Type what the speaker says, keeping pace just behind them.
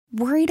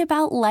Worried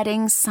about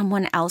letting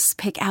someone else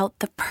pick out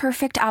the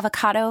perfect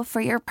avocado for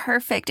your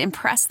perfect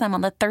impress them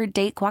on the third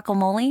date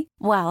guacamole?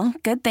 Well,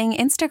 good thing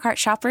Instacart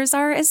shoppers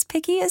are as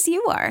picky as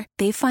you are.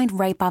 They find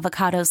ripe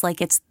avocados like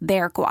it's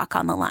their guac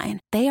on the line.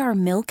 They are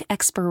milk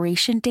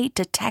expiration date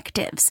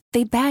detectives.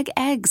 They bag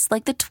eggs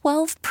like the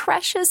 12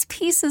 precious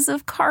pieces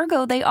of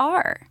cargo they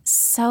are.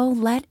 So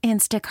let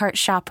Instacart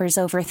shoppers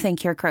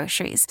overthink your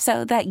groceries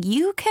so that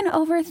you can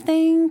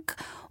overthink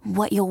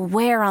what you'll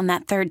wear on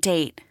that third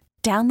date.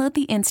 Download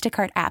the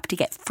Instacart app to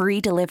get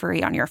free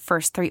delivery on your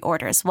first 3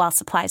 orders while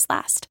supplies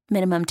last.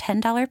 Minimum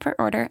 $10 per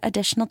order.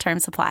 Additional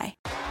terms apply.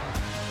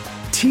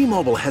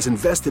 T-Mobile has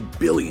invested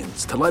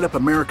billions to light up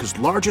America's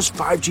largest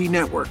 5G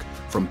network,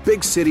 from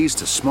big cities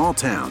to small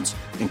towns,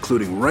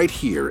 including right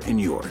here in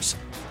yours.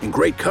 And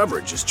great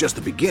coverage is just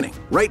the beginning.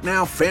 Right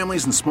now,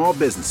 families and small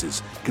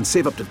businesses can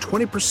save up to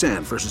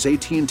 20% versus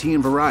AT&T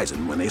and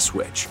Verizon when they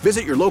switch.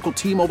 Visit your local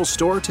T-Mobile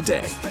store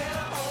today.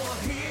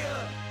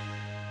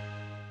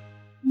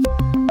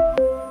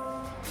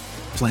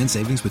 Plan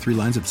savings with 3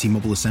 lines of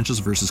T-Mobile Essentials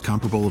versus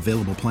comparable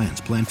available plans.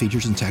 Plan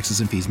features and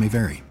taxes and fees may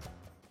vary.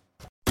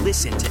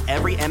 Listen to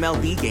every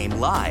MLB game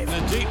live.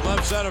 In the deep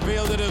left center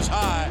field, it is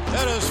high,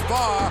 it is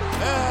far,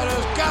 it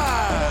is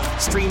gone.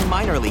 Stream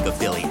minor league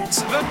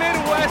affiliates. The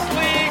Midwest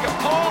League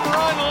home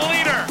run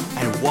leader.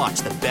 And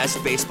watch the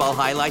best baseball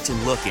highlights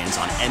and look-ins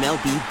on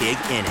MLB Big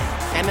Inning.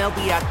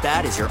 MLB At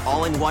Bat is your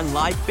all-in-one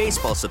live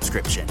baseball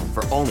subscription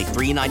for only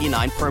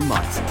 $3.99 per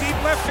month.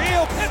 Deep left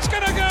field, it's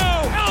gonna go.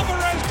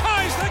 Alvarez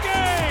ties the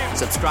game.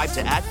 Subscribe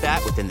to At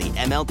Bat within the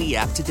MLB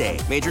app today.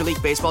 Major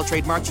League Baseball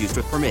trademarks used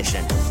with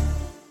permission.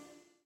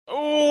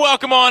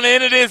 Welcome on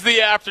in. It is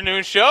the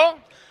afternoon show.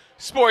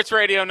 Sports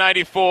Radio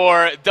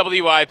 94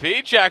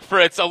 WIP. Jack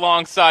Fritz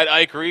alongside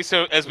Ike Reese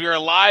as we are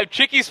live.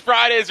 Chickies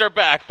Fridays are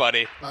back,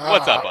 buddy.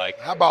 What's up, Ike?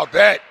 How about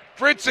that?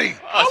 Fritzy,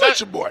 how about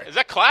your boy? Is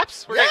that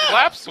claps? We're getting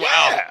claps? Wow.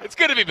 Yeah. It's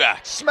good to be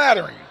back.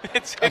 Smattering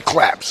of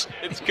claps.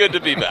 It's good to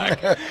be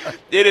back.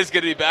 It is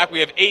good to be back. We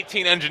have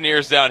 18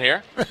 engineers down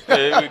here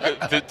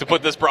to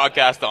put this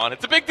broadcast on.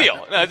 It's a big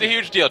deal. No, it's a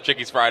huge deal,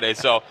 Chickies Friday.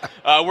 So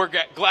we're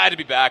glad to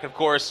be back. Of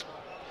course,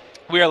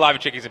 we are live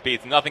at Chickies and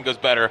Pete's. Nothing goes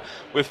better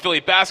with Philly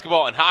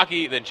basketball and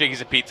hockey than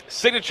Chickies and Pete's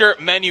signature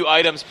menu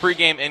items,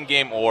 pregame,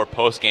 in-game, or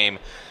postgame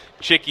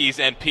Chickies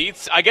and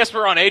Pete's. I guess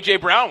we're on A.J.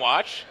 Brown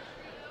watch.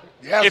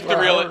 Yes, if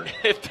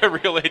the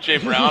real A.J.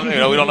 Brown, we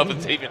don't know if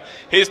it's even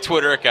his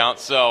Twitter account.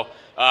 So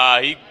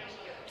he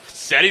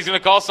said he's going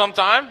to call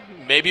sometime.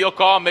 Maybe he'll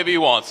call, maybe he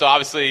won't. So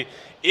obviously,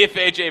 if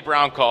A.J.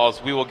 Brown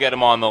calls, we will get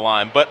him on the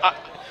line. But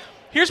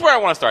here's where I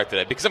want to start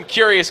today, because I'm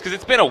curious, because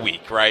it's been a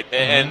week, right?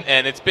 Mm-hmm.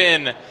 And it's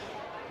been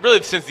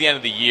really since the end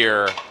of the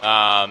year.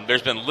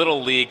 There's been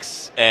little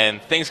leaks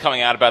and things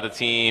coming out about the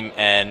team,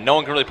 and no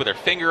one can really put their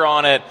finger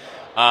on it.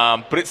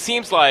 But it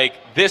seems like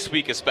this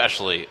week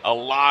especially, a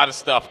lot of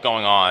stuff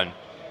going on,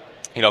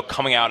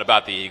 coming out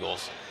about the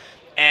Eagles.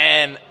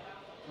 And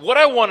what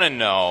I want to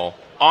know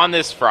on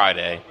this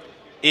Friday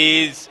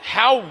is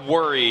how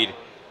worried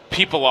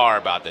people are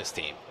about this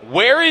team.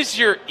 Where is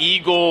your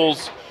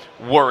Eagles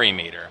worry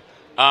meter?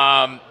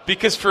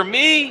 Because for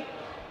me,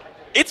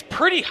 it's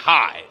pretty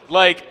high.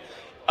 Like,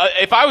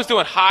 if I was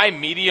doing high,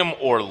 medium,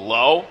 or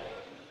low,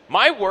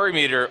 my worry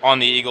meter on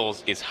the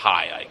Eagles is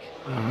high, Ike.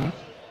 Mm-hmm.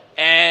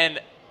 And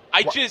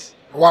I just...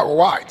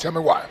 Why? Tell me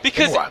why.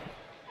 Because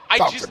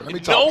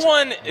no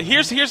one...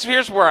 Here's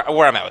where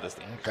I'm at with this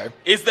thing. Okay.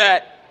 Is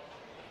that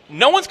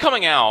no one's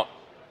coming out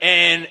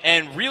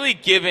and really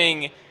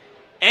giving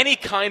any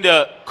kind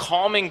of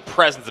calming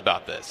presence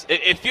about this.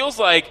 It feels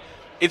like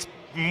it's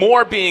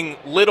more being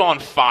lit on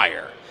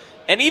fire.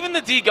 And even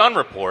the D-Gun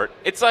report,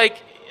 it's like,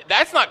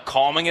 that's not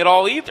calming at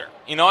all either.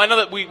 I know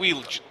that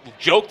we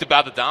joked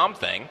about the Dom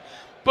thing,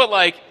 but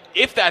like,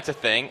 if that's a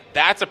thing,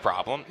 that's a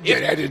problem. Yeah,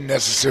 that didn't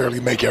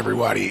necessarily make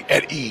everybody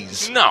at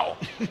ease. No.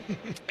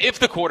 If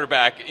the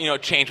quarterback,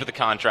 changed with the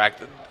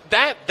contract,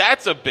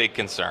 that's a big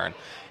concern.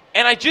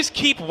 And I just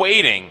keep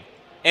waiting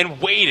and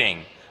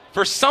waiting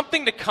for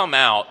something to come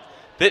out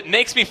that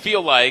makes me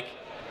feel like,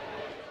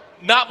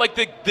 not like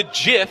the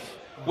GIF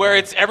where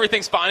it's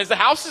everything's fine as the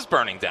house is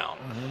burning down.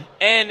 Mm-hmm.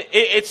 And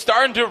it's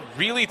starting to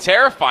really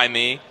terrify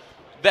me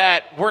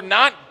that we're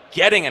not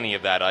getting any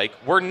of that, Ike.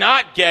 We're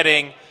not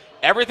getting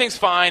everything's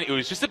fine. It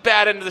was just a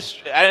bad end of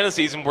the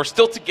season. We're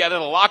still together.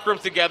 The locker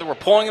room's together. We're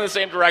pulling in the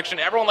same direction.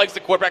 Everyone likes the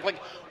quarterback. Like,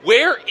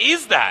 where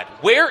is that?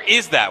 Where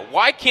is that?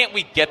 Why can't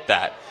we get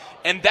that?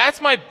 And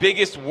that's my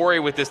biggest worry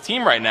with this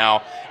team right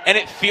now. And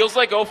it feels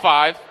like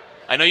 05.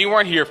 I know you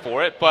weren't here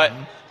for it, but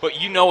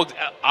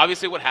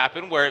obviously what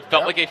happened, where it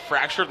felt like a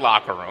fractured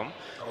locker room.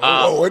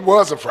 It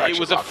was a fractured. It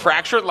was a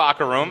fractured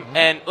locker room. Mm-hmm.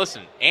 And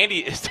listen,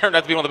 Andy has turned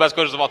out to be one of the best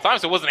coaches of all time,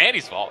 so it wasn't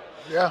Andy's fault.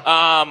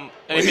 Yeah.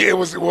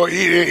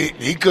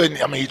 He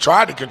couldn't. I mean, he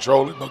tried to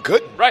control it, but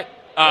couldn't. Right.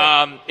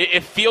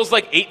 It feels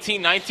like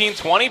 18, 19,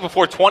 20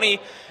 before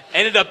 20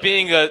 ended up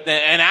being an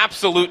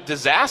absolute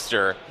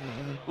disaster.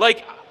 Mm-hmm.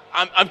 Like,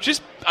 I'm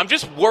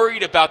just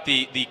worried about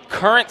the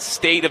current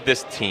state of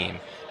this team,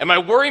 and my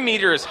worry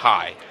meter is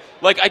high.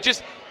 Like,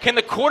 can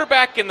the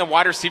quarterback and the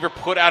wide receiver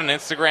put out an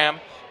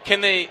Instagram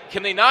Can they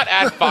not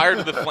add fire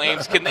to the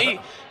flames? Can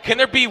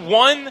there be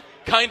one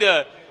kind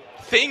of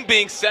thing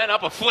being sent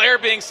up, a flare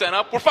being sent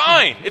up? We're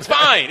fine. It's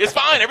fine. It's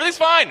fine. Everything's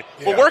fine.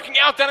 Yeah. We're working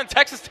out down in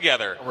Texas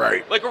together.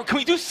 Right. Like, can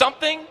we do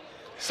something?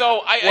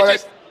 So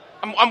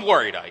I'm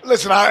worried.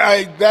 Listen,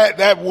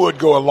 that would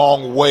go a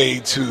long way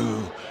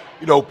to,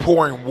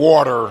 pouring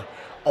water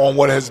on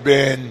what has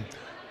been,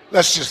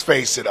 let's just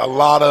face it, a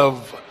lot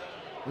of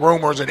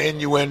rumors and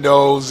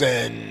innuendos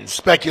and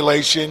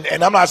speculation.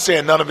 And I'm not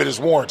saying none of it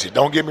is warranted.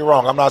 Don't get me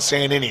wrong. I'm not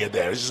saying any of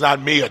that. This is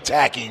not me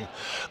attacking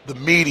the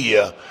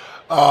media.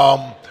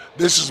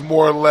 This is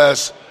more or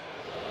less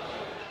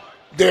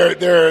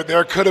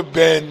there could have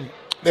been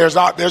there's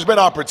been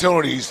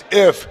opportunities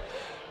if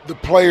the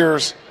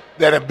players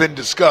that have been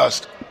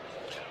discussed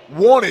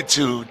wanted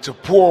to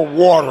pour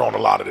water on a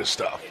lot of this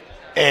stuff,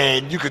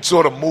 and you could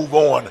sort of move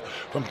on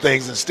from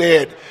things.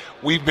 Instead,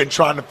 we've been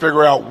trying to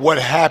figure out what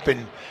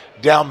happened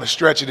down the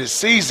stretch of this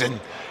season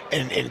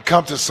and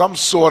come to some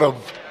sort of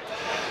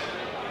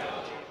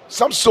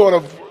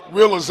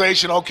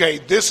realization, okay,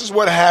 this is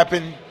what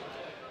happened,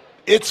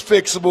 it's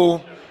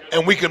fixable,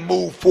 and we can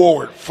move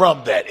forward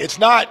from that. It's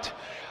not,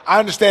 I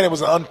understand it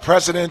was an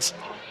unprecedented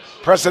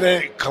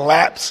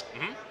collapse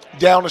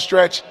down the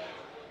stretch,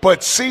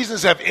 but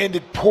seasons have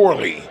ended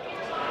poorly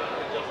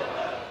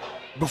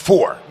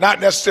before, not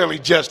necessarily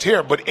just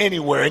here, but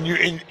anywhere,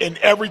 and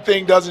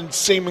everything doesn't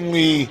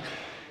seemingly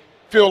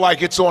feel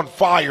like it's on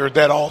fire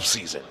that off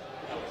season.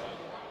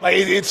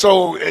 Like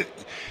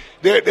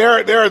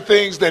there are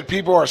things that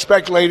people are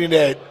speculating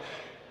that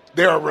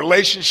there are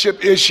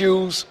relationship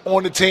issues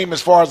on the team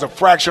as far as a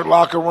fractured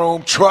locker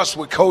room, trust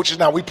with coaches.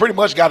 Now, we pretty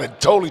much got a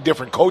totally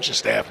different coaching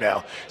staff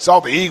now. Saw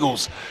the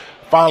Eagles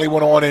finally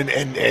went on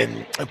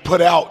and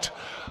put out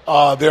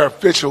their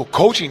official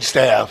coaching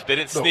staff. They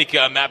didn't sneak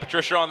Matt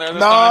Patricia on there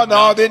this time?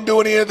 No, didn't do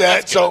any of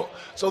that.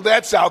 So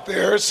that's out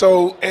there.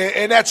 So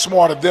and that's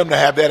smart of them to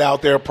have that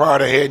out there prior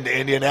to heading to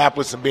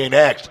Indianapolis and being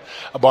asked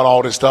about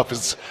all this stuff.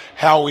 Is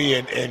Howie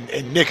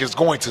and Nick is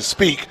going to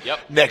speak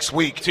next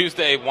week.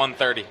 Tuesday,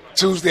 1:30.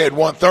 Tuesday at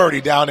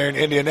 1:30 down there in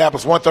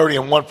Indianapolis,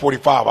 1:30 and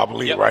 1:45, I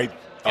believe, right?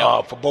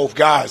 For both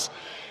guys.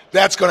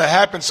 That's going to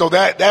happen. So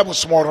that was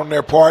smart on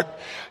their part.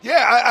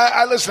 Yeah,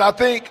 I listen, I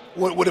think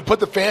would it put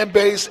the fan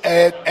base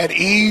at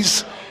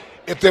ease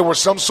if there was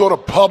some sort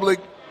of public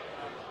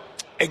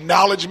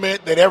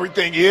acknowledgement that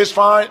everything is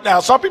fine? Now,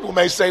 some people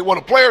may say, well,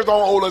 the players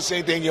don't owe us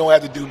anything. They don't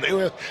have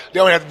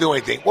to do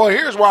anything. Well,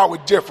 here's why I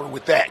would differ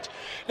with that.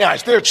 Now,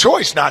 it's their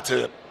choice not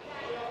to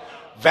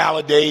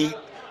validate,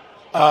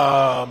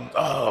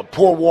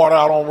 pour water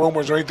out on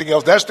rumors or anything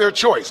else. That's their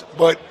choice.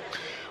 But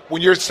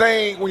when you're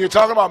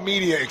talking about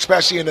media,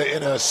 especially in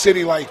a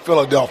city like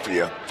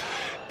Philadelphia,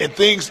 and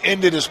things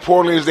ended as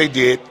poorly as they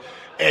did,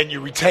 and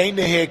you retain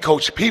the head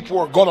coach, people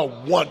are going to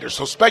wonder.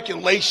 So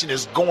speculation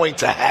is going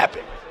to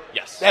happen.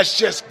 Yes. That's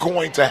just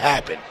going to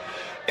happen.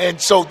 And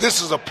so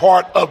this is a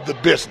part of the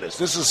business.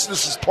 This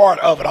is part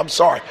of it. I'm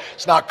sorry.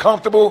 It's not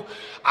comfortable.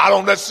 I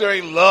don't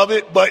necessarily love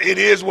it, but it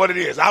is what it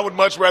is. I would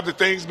much rather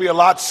things be a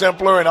lot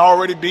simpler and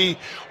already be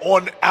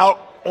out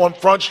on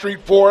Front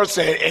Street for us,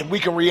 and we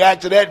can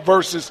react to that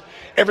versus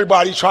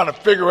everybody trying to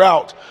figure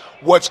out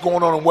what's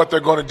going on and what they're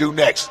going to do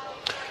next.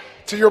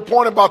 To your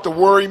point about the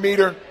worry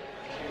meter,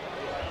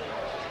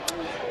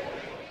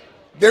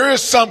 there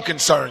is some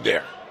concern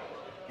there.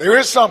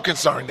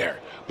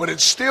 But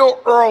it's still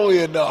early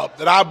enough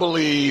that I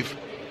believe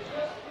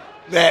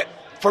that,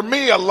 for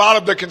me, a lot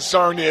of the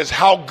concern is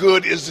how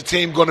good is the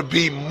team going to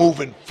be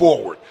moving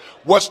forward?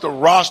 What's the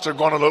roster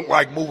going to look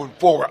like moving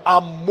forward?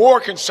 I'm more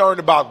concerned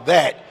about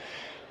that,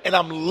 and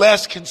I'm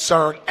less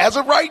concerned, as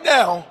of right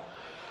now,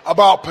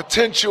 about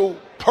potential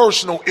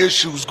personal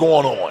issues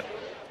going on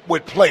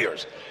with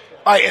players.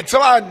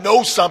 Until I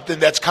know something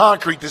that's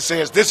concrete that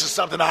says this is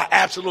something I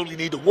absolutely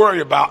need to worry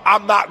about,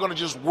 I'm not going to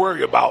just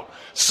worry about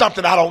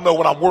something I don't know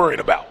what I'm worried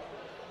about.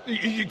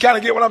 You kind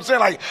of get what I'm saying?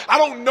 Like, I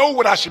don't know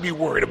what I should be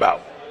worried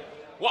about.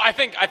 Well, I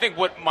think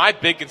what my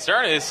big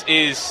concern is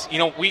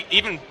we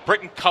even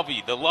Britton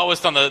Covey, the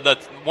lowest on the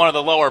one of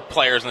the lower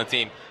players on the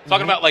team,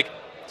 talking about like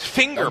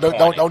finger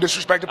pointing. Don't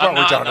disrespect the punt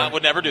returner. I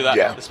would never do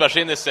that,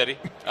 especially in this city.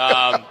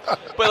 But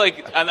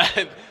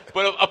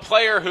a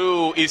player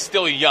who is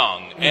still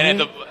young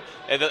and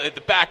at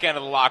the back end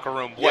of the locker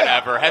room,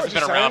 hasn't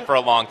been around for a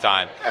long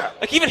time. Yeah.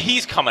 Like, even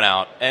he's coming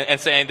out and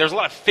saying there's a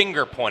lot of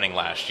finger pointing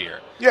last year.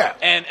 Yeah.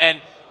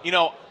 And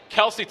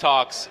Kelsey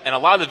talks, and a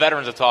lot of the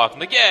veterans are talking,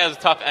 like, it was a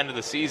tough end of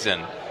the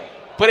season.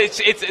 But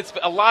it's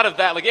a lot of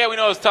that, like, we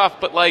know it's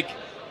tough, but like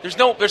there's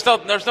nothing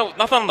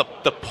on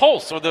the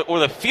pulse or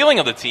the feeling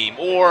of the team,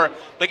 or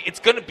like it's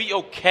gonna be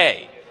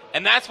okay.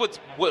 And that's what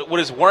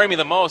is worrying me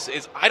the most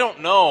is I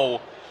don't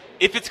know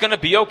if it's gonna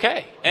be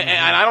okay. And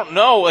I don't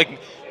know, like,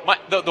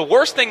 the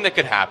worst thing that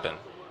could happen,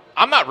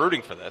 I'm not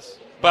rooting for this,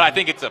 but I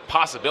think it's a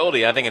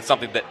possibility. I think it's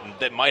something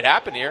that might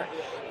happen here,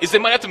 is they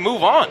might have to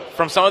move on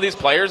from some of these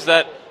players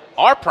that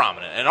are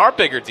prominent and are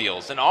bigger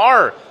deals and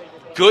are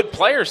good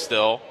players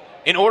still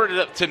in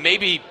order to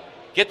maybe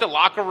get the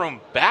locker room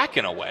back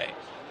in a way.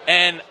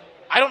 And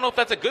I don't know if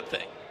that's a good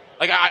thing.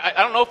 Like, I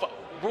don't know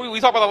if we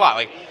talk about it a lot,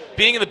 like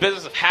being in the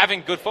business of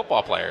having good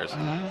football players.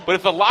 Mm-hmm. But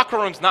if the locker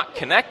room's not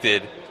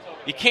connected,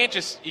 you can't.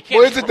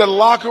 Well, is it the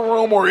locker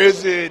room or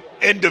is it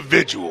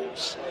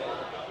individuals?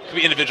 It could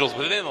be individuals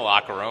within the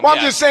locker room. Well,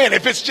 I'm just saying,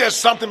 if it's just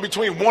something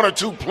between one or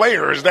two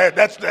players,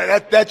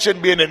 that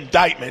shouldn't be an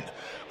indictment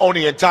on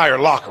the entire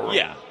locker room.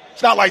 Yeah.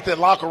 It's not like the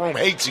locker room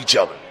hates each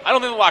other. I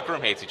don't think the locker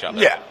room hates each other.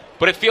 Yeah.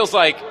 But it feels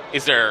like,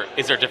 is there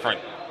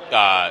different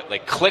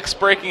like cliques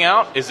breaking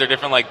out? Is there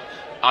different, like,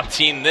 I'm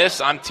team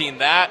this, I'm team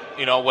that,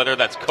 whether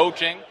that's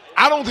coaching?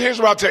 Here's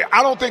what I'll tell you.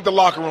 I don't think the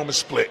locker room is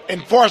split.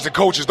 And as far as the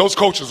coaches, those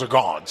coaches are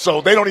gone.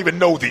 So they don't even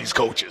know these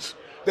coaches.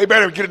 They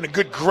better get in the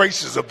good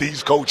graces of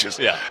these coaches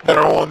that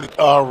are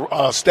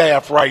on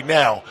staff right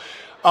now.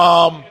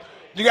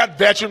 You got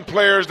veteran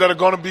players that are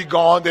going to be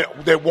gone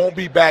that won't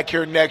be back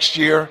here next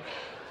year.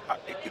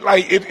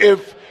 Like,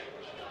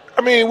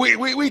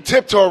 we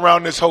tiptoe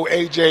around this whole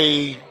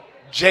AJ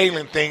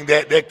Jalen thing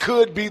that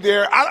could be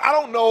there. I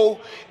don't know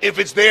if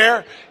it's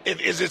there.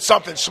 Is it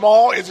something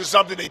small? Is it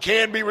something that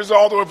can be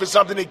resolved, or if it's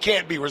something that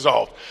can't be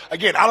resolved?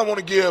 Again, I don't want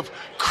to give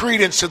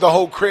credence to the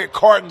whole Craig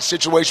Carton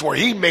situation where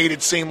he made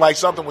it seem like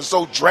something was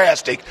so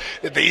drastic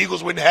that the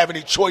Eagles wouldn't have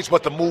any choice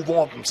but to move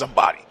on from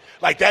somebody.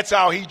 Like, that's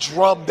how he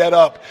drummed that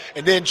up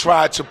and then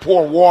tried to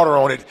pour water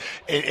on it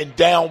and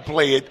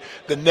downplay it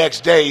the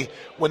next day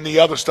when the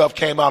other stuff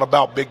came out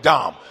about Big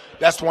Dom.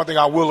 That's the one thing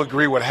I will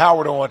agree with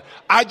Howard on.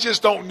 I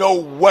just don't know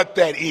what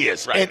that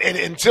is. Right. And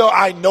until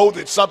I know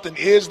that something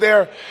is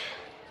there,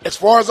 as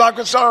far as I'm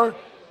concerned,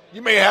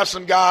 you may have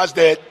some guys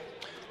that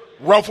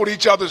ruffled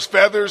each other's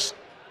feathers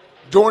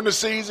during the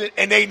season,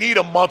 and they need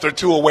a month or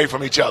two away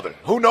from each other.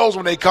 Who knows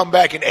when they come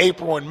back in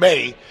April and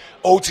May,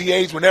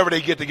 OTAs, whenever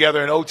they get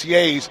together in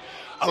OTAs,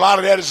 a lot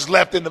of that is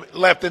left in the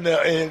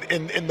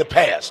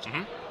past.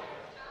 Mm-hmm.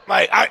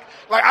 I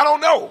don't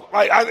know.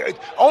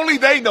 Only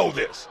they know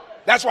this.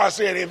 That's why I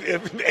said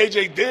if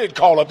AJ did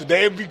call up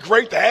today, it would be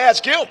great to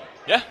ask him.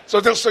 Yeah. So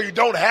you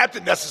don't have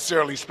to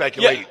necessarily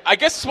speculate. Yeah, I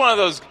guess it's one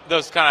of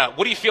those kind of,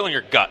 what do you feel in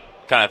your gut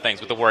kind of things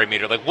with the worry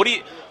meter? Like, what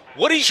is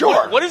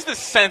the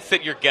sense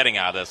that you're getting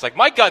out of this? Like,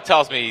 my gut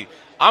tells me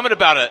I'm at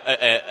about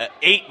a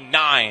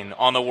 8-9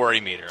 on the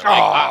worry meter.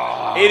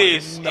 Like, it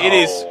is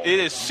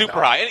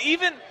super high. And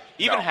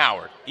even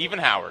Howard,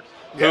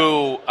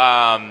 who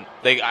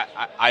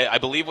I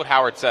believe what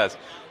Howard says.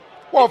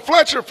 Well,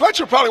 Fletcher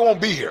probably won't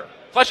be here.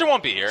 Fletcher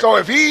won't be here. So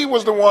if he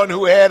was the one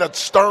who had a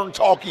stern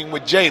talking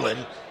with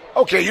Jalen,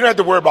 okay, you don't have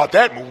to worry about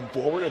that moving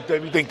forward if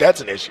you think that's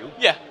an issue.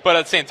 Yeah, but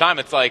at the same time,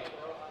 it's like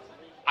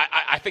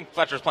I think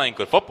Fletcher's playing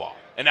good football.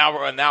 And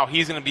now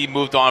he's going to be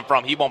moved on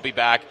from. He won't be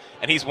back,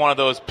 and he's one of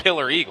those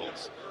pillar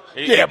Eagles.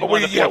 He's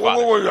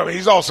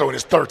also in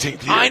his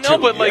 13th year. I know,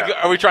 too.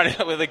 But are we trying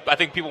to? I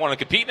think people want to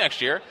compete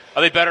next year.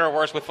 Are they better or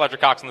worse with Fletcher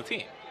Cox on the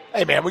team?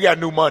 Hey, man, we got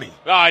new money.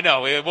 Oh, I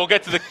know. We'll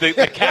get to the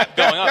cap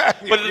going up.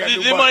 But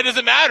the money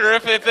doesn't matter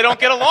if they don't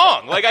get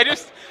along.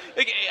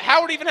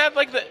 Howard even had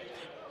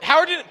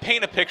Howard didn't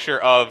paint a picture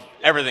of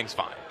everything's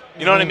fine.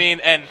 You know what I mean?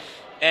 And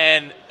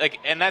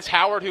that's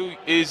Howard, who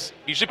is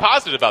usually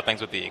positive about things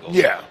with the Eagles.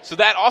 Yeah. So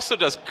that also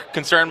does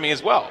concern me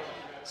as well.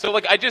 So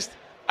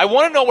I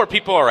want to know where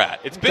people are at.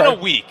 It's been a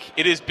week.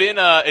 It's been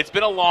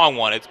a long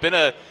one. It's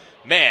been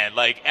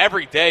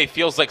every day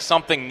feels like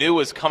something new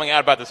is coming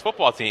out about this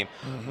football team.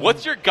 Mm-hmm.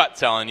 What's your gut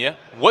telling you?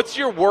 What's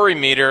your worry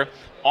meter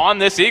on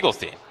this Eagles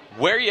team?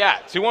 Where are you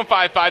at?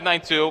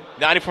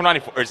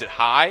 215-592-9494. Is it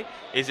high?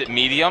 Is it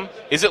medium?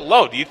 Is it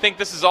low? Do you think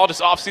this is all just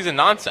offseason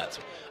nonsense?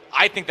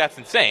 I think that's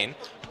insane.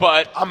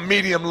 But I'm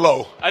medium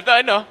low.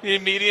 I know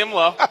you're medium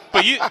low,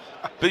 but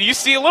you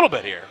see a little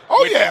bit here.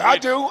 I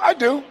do.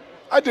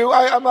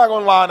 I'm not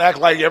going to lie and act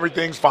like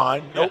everything's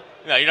fine. Nope.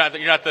 No, you're not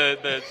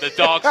the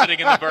dog sitting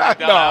in the burning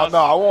down house.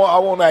 No, I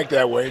won't act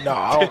that way. No,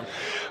 I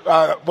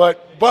don't.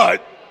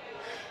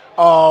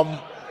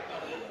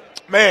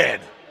 Man,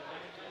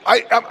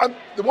 I'm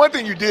the one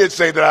thing you did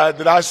say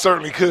that I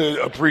certainly could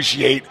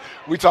appreciate.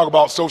 We talk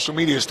about social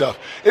media stuff.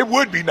 It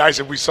would be nice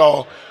if we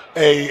saw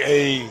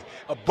a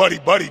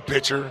buddy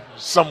picture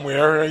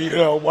somewhere.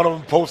 One of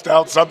them post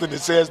out something that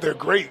says they're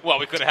great. Well,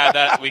 we could have had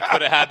that. We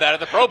could have had that at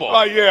the Pro Bowl.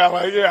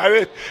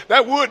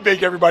 That would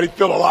make everybody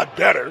feel a lot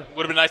better.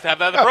 Would have been nice to have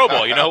that at the Pro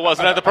Bowl. You know who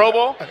wasn't at the Pro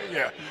Bowl?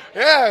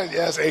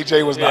 Yes,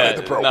 AJ was not at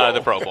the Pro Bowl. Not at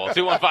the Pro Bowl.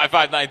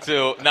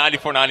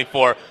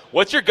 215-592-9494.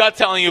 What's your gut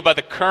telling you about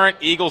the current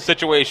Eagles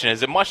situation?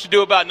 Is it much to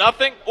do about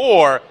nothing,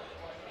 or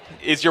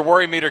is your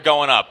worry meter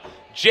going up?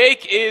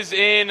 Jake is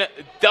in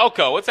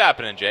Delco. What's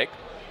happening, Jake?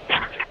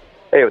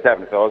 Hey, what's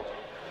happening, fellas?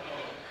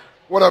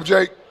 What up,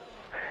 Jake?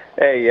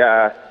 Hey,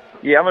 I'm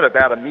at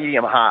about a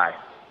medium high,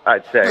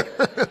 I'd say.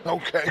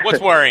 Okay.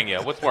 What's worrying you?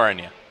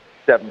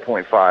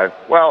 7.5.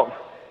 Well,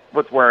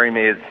 what's worrying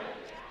me is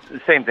the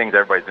same things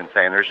everybody's been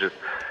saying. There's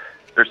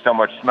so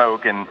much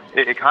smoke, and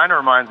it kind of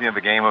reminds me of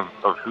a game of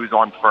who's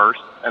on first,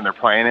 and they're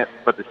playing it,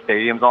 but the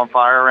stadium's on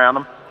fire around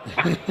them.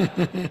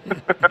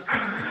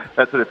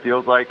 That's what it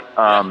feels like.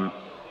 And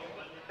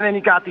then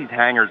you got these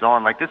hangers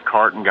on, like this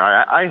Carton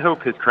guy. I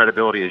hope his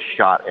credibility is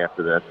shot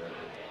after this.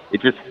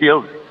 It just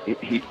feels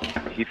he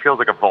feels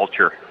like a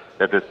vulture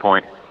at this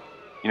point.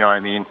 You know what I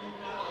mean?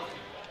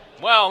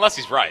 Well, unless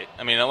he's right.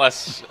 I mean,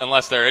 unless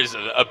there is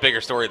a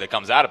bigger story that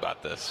comes out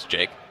about this,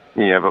 Jake.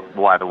 Yeah, but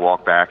why the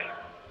walk back?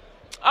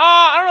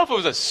 I don't know if it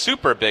was a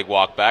super big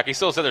walk back. He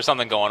still said there's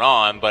something going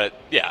on, but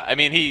yeah, I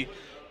mean, he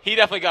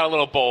definitely got a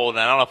little bold,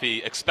 and I don't know if he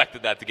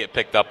expected that to get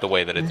picked up the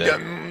way that it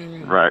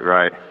did.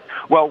 Right.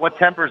 Well, what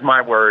tempers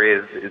my worry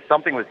is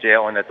something with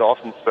Jalen that's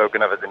often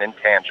spoken of as an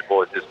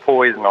intangible. It's his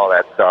poise and all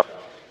that stuff.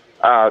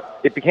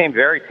 It became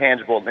very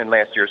tangible in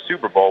last year's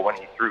Super Bowl when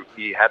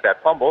he had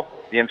that fumble,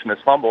 the infamous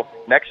fumble.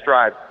 Next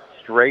drive,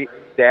 straight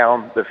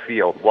down the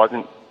field, was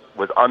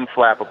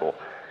unflappable.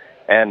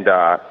 And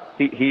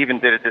he even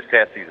did it this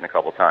past season a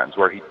couple times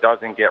where he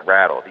doesn't get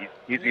rattled.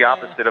 He's the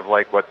opposite of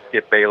like what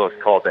Skip Bayless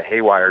called the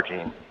haywire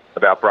gene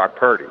about Brock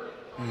Purdy.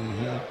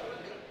 Mm-hmm.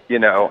 You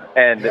know,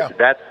 and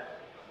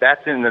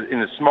that's in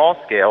the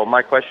small scale.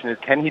 My question is,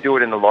 can he do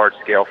it in the large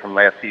scale from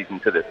last season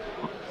to this?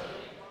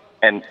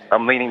 And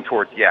I'm leaning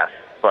towards yes,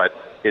 but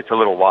it's a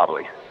little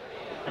wobbly.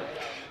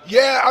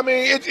 Yeah, I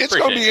mean, it's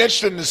going to be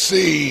interesting to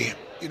see,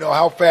 you know,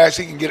 how fast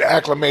he can get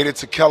acclimated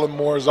to Kellen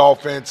Moore's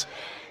offense.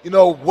 You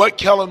know, what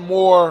Kellen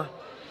Moore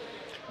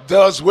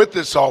does with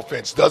this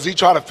offense. Does he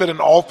try to fit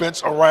an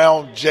offense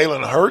around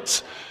Jalen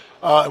Hurts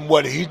and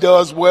what he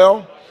does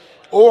well?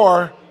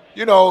 Or,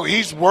 you know,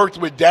 he's worked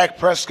with Dak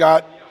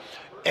Prescott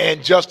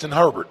and Justin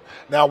Herbert.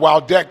 Now,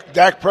 while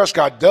Dak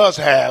Prescott does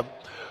have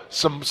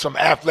some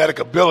athletic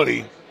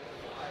ability,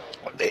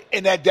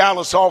 in that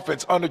Dallas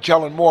offense under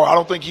Kellen Moore, I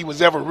don't think he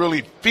was ever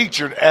really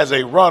featured as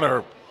a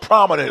runner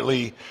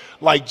prominently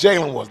like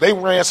Jalen was. They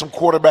ran some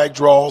quarterback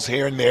draws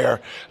here and there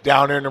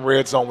down there in the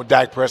red zone with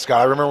Dak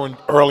Prescott. I remember when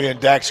early in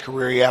Dak's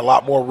career he had a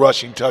lot more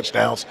rushing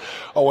touchdowns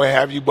or what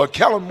have you. But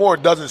Kellen Moore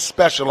doesn't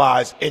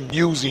specialize in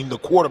using the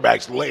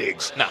quarterback's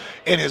legs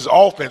in his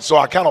offense. So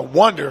I kind of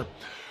wonder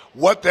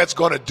what that's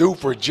going to do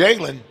for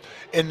Jalen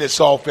in this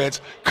offense.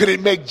 Could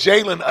it make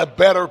Jalen a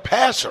better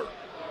passer?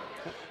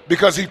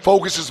 Because he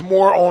focuses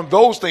more on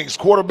those things,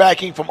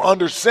 quarterbacking from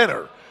under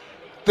center,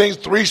 things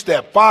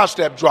 3-step,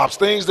 5-step drops,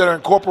 things that are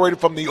incorporated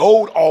from the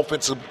old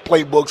offensive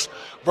playbooks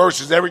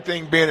versus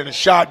everything being in a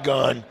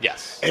shotgun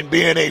and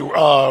being a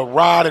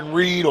ride and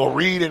read or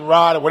read and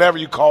ride or whatever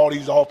you call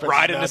these offenses.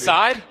 Ride and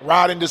decide?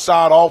 Ride and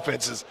decide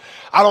offenses.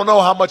 I don't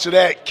know how much of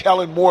that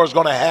Kellen Moore is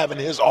going to have in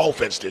his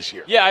offense this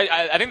year.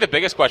 Yeah, I think the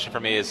biggest question for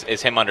me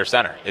is him under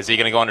center. Is he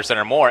going to go under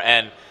center more?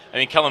 And, I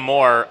mean, Kellen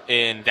Moore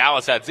in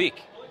Dallas had Zeke.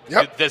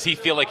 Yep. Does he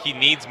feel like he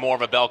needs more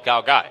of a bell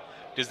cow guy?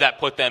 Does that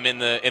put them in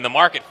the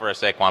market for a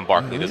Saquon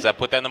Barkley? Mm-hmm. Does that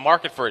put them in the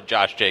market for a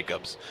Josh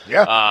Jacobs?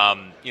 Yeah.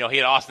 You know, he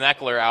had Austin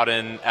Eckler out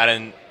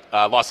in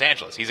Los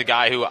Angeles. He's a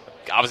guy who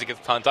obviously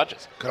gets a ton of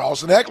touches. Could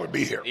Austin Eckler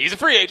be here? He's a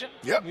free agent.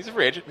 Yep. He's a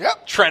free agent.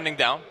 Yep. Trending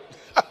down.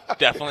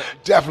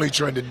 Definitely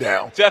trending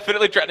down.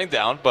 Definitely trending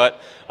down, but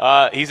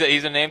he's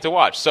a name to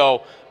watch.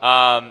 So,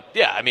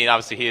 yeah, I mean,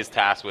 obviously he is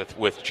tasked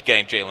with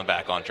getting Jalen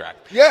back on track.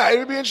 Yeah, it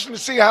would be interesting to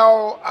see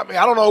how, I mean,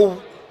 I don't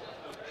know.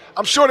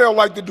 I'm sure they'll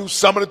like to do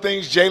some of the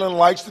things Jalen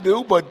likes to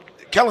do, but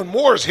Kellen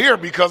Moore is here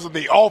because of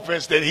the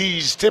offense that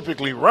he's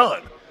typically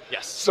run.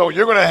 Yes. So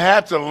you're going to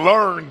have to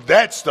learn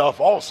that stuff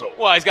also.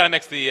 Well, he's got to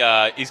mix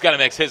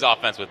his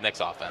offense with Nick's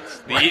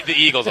offense, the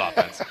Eagles'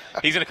 offense.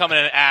 He's going to come in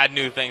and add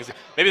new things.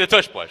 Maybe the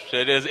tush push.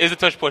 Is the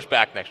tush push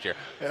back next year?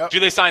 Yep.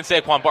 Do they sign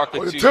Saquon Barkley?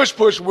 Well, the tush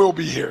push will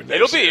be here next year.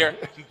 It'll be here,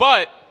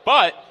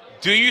 but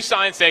do you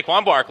sign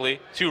Saquon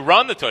Barkley to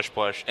run the tush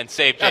push and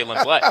save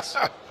Jalen's legs?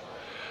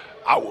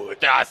 I would.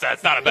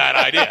 That's not a bad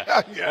idea.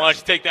 Yes. Why don't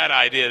you take that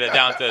idea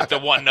down to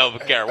one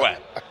Novacare Wet?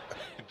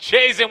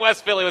 Jay's in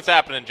West Philly. What's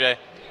happening, Jay?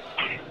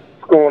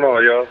 What's going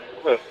on, y'all?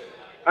 Look,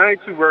 I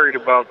ain't too worried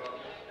about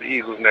the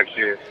Eagles next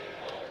year.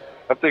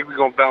 I think we're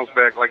going to bounce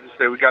back. Like you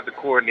said, we got the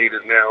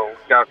coordinators now. We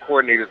got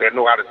coordinators that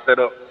know how to set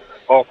up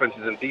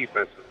offenses and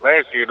defenses.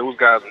 Last year, those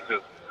guys were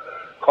just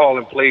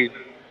calling plays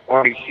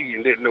on their sheet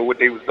and didn't know what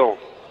they was doing.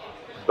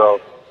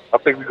 So I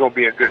think we're going to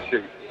be in good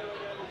shape.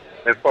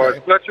 As far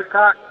as Fletcher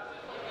Cox,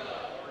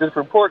 this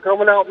report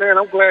coming out, man,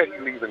 I'm glad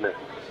he's leaving this.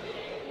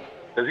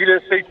 Because he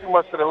didn't say too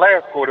much to the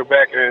last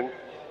quarterback, and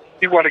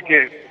he want to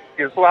get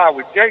fly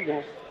with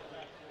Jalen.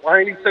 Why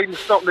ain't he saying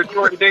something to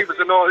Jordan Davis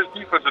and all his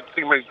defensive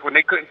teammates when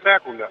they couldn't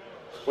tackle nothing,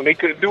 when they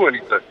couldn't do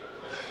anything?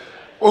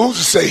 Well, who's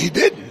to say he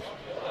didn't?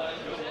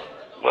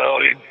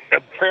 Well,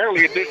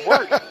 apparently it didn't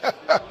work.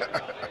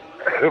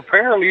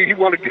 Apparently he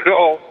wanted to get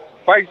all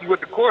feisty with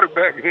the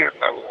quarterback,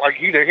 like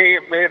he the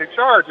head man in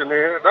charge in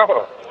there.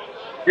 No.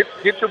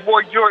 Get your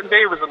boy Jordan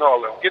Davis and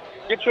all of them.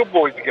 Get your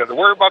boys together.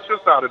 Worry about your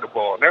side of the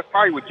ball. And that's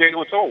probably what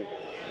Jalen told.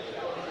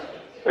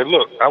 And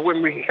look, I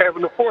wouldn't be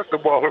having to force the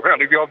ball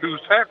around if y'all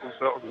dudes tackle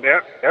something.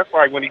 That's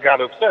probably when he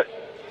got upset.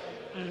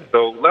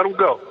 So let him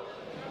go.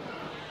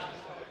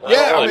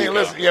 Yeah, I mean,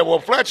 listen. Yeah, well,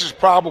 Fletcher's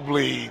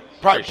Fletcher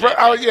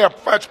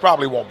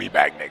probably won't be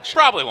back next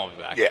year. Probably won't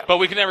be back. Yeah, but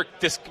we can never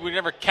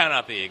count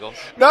out the Eagles.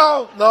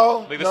 No.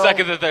 Like the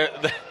second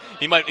that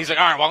he's like,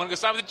 all right, well, I'm going to go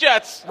sign with the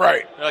Jets.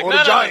 Right. Like, or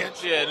the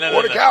Giants.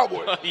 Or the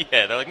Cowboys.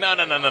 Yeah, they're like,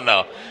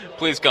 no.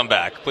 Please come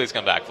back,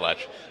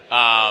 Fletch.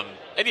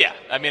 And yeah,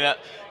 I mean,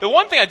 the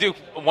one thing I do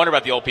wonder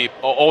about the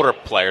older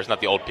players,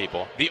 not the old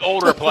people, the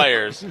older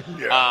players,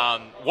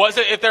 was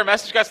it if their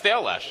message got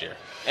stale last year,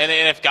 and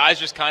if guys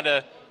just kind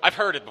of, I've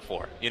heard it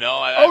before,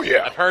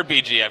 I've heard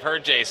BG, I've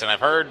heard Jason, I've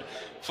heard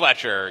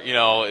Fletcher,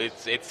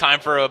 it's time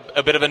for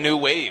a bit of a new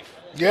wave,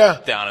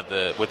 down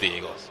with the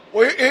Eagles.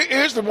 Well,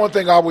 here's the one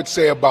thing I would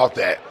say about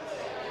that.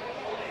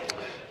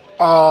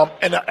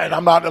 And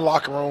I'm not in the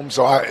locker room,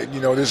 so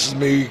this is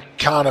me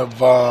kind of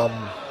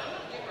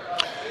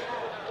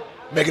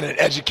making an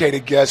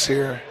educated guess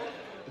here.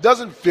 It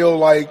doesn't feel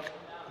like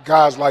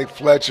guys like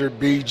Fletcher,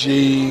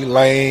 BG,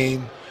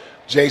 Lane,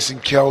 Jason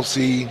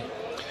Kelsey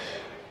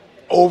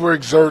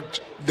overexert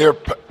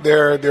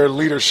their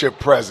leadership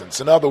presence.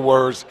 In other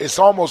words, it's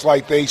almost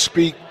like they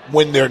speak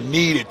when they're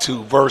needed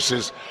to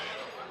versus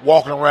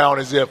walking around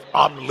as if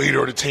I'm the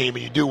leader of the team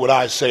and you do what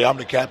I say, I'm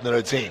the captain of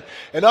the team.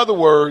 In other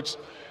words,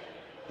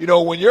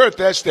 when you're at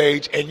that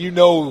stage and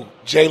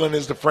Jalen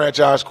is the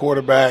franchise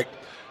quarterback,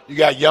 you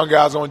got young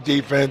guys on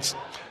defense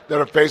that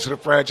are face of the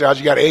franchise.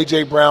 You got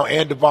A.J. Brown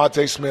and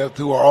Devontae Smith,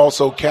 who are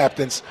also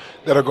captains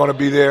that are going to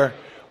be there.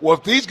 Well,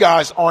 if these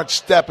guys aren't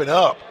stepping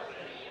up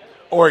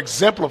or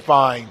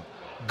exemplifying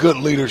good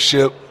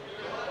leadership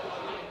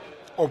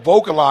or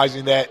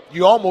vocalizing that,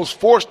 you almost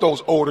force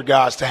those older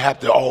guys to have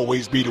to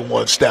always be the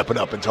ones stepping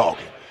up and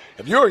talking.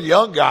 If you're a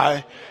young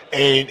guy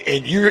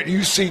and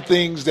you see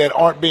things that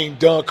aren't being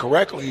done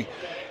correctly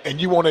and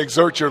you want to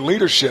exert your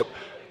leadership,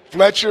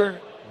 Fletcher,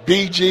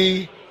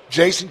 BG,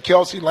 Jason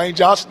Kelsey, Lane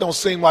Johnson don't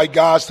seem like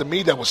guys to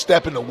me that would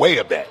step in the way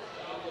of that.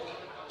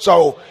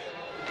 So,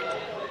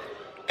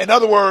 in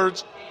other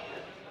words,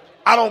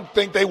 I don't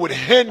think they would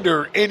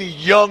hinder any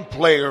young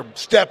player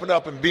stepping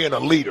up and being a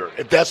leader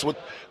if that's what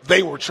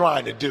they were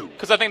trying to do.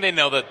 Because I think they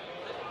know that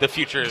the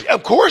future is.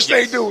 Of course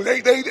they do.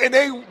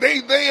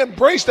 They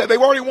embrace that.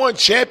 They've already won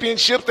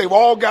championships. They've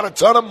all got a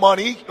ton of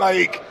money.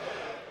 Like,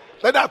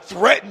 they're not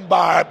threatened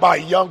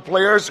by young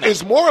players. No.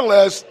 It's more or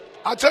less,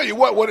 I tell you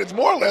what it's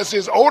more or less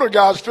is older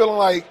guys feeling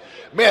like,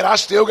 man, I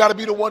still got to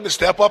be the one to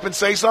step up and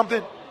say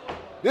something.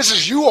 This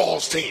is you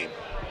all's team.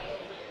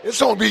 It's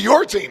going to be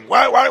your team.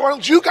 Why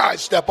don't you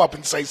guys step up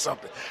and say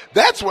something?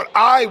 That's what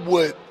I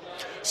would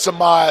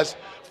surmise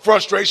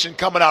frustration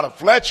coming out of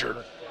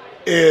Fletcher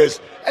is,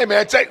 hey,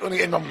 man,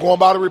 and I'm going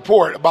by the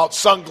report about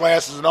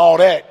sunglasses and all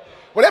that.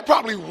 Well, that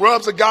probably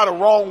rubs a guy the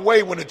wrong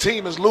way when the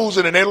team is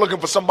losing and they're looking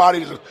for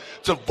somebody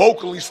to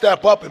vocally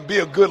step up and be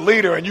a good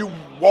leader, and you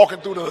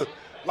walking through the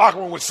locker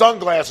room with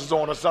sunglasses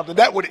on or something.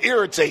 That would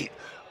irritate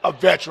a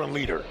veteran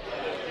leader.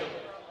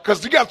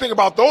 Because you got to think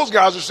about those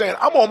guys are saying,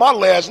 I'm on my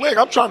last leg.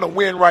 I'm trying to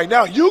win right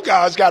now. You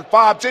guys got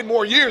 5-10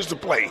 more years to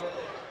play.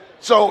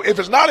 So if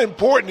it's not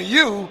important to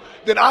you,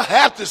 then I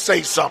have to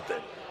say something.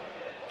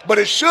 But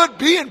it should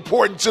be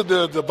important to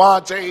the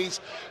Devontaes,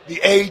 the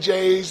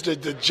AJs,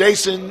 the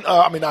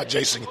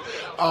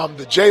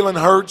Jalen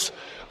Hurts,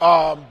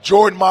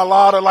 Jordan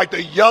Mailata, like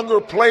the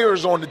younger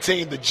players on the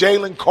team, the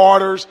Jalen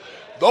Carters,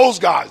 those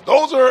guys.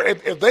 Those are,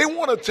 if they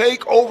want to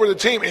take over the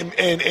team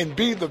and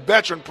be the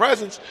veteran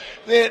presence,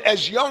 then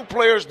as young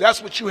players,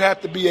 that's what you have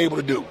to be able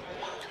to do.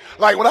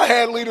 Like when I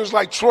had leaders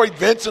like Troy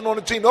Vincent on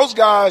the team, those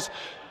guys,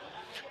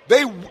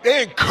 they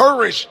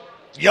encourage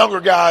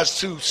younger guys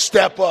to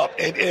step up,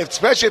 and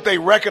especially if they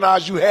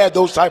recognize you had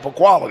those type of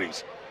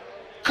qualities.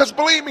 Because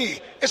believe me,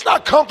 it's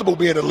not comfortable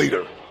being a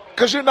leader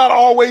because you're not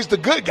always the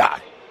good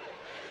guy.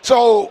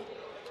 So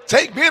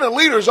being a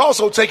leader is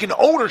also taking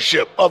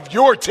ownership of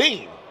your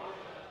team.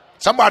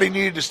 Somebody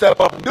needed to step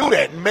up and do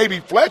that, and maybe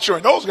Fletcher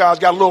and those guys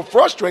got a little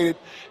frustrated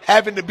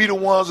having to be the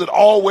ones that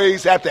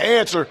always have to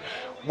answer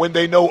when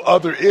they know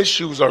other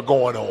issues are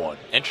going on.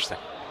 Interesting.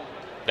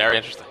 Very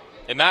interesting.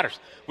 It matters.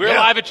 We're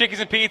live at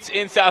Chickies and Pete's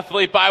in South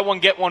Philly. Buy one,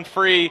 get one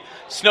free.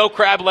 Snow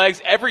crab legs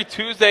every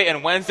Tuesday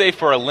and Wednesday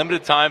for a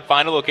limited time.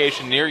 Find a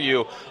location near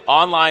you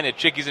online at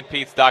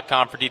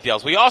chickiesandpete's.com for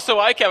details. We also,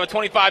 Ike, have a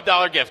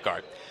 $25 gift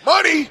card.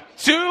 Money!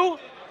 To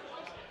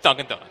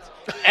Dunkin' Donuts.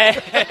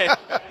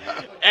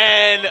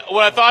 And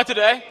what I thought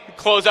today,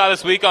 close out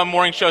this week on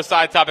Morning Show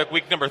Side Topic,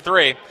 week number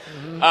 3.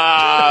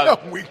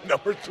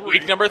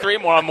 Week number 3,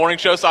 more on Morning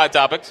Show Side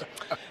Topics,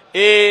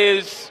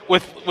 is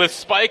with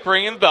Spike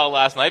ringing the bell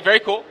last night.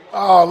 Very cool.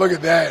 Oh, look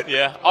at that.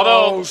 Yeah.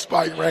 Although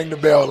Spike rang the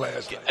bell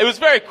last night. It was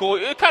very cool.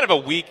 It was kind of a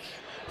weak,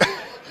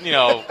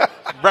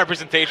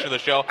 representation of the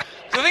show.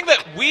 So I think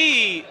that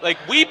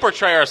we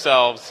portray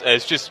ourselves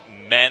as just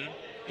men,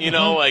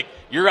 like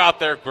you're out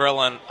there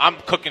grilling, I'm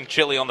cooking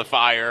chili on the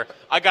fire,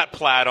 I got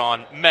plaid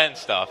on, men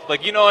stuff.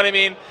 Like, you know what I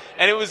mean?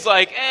 And it was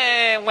like,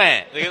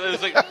 when. It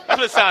was like, that's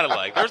what it sounded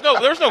like. There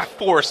was no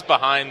force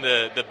behind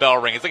the bell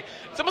ring.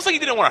 It's almost like you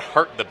didn't want to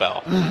hurt the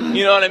bell. Mm-hmm.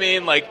 You know what I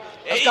mean? Like,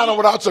 that's kind of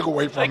what I took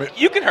away from it.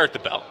 You can hurt the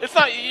bell. It's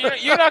not,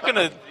 you're not going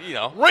to,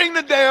 ring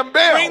the damn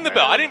bell. Ring the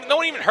bell. No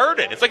one even heard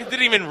it. It's like it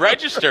didn't even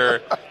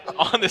register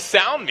on the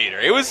sound meter.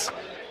 It was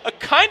a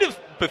kind of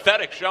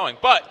pathetic showing,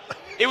 but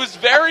it was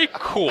very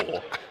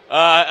cool.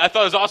 I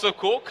thought it was also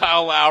cool.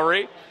 Kyle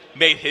Lowry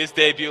made his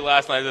debut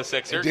last night as a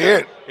Sixer.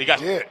 He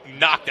got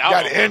knocked out.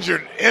 Got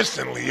injured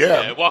instantly,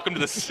 yeah. Welcome to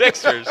the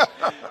Sixers.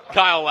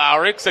 Kyle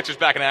Lowry, Sixers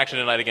back in action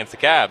tonight against the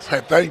Cavs.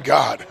 Hey, thank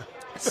God.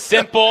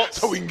 Simple.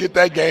 So we can get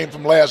that game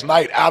from last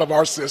night out of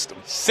our system.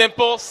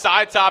 Simple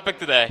side topic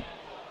today.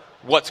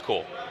 What's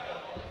cool?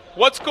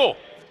 What's cool?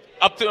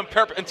 Up to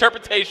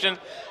interpretation.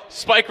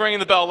 Spike ringing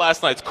the bell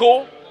last night's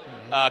cool.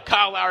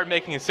 Kyle Lowry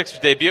making his Sixers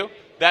debut.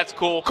 That's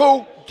cool.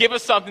 Cool. Give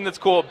us something that's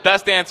cool.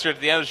 Best answer at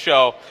the end of the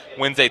show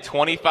wins a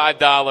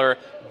 $25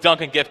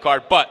 Dunkin' gift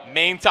card. But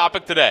main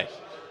topic today,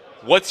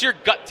 what's your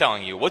gut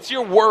telling you? What's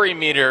your worry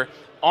meter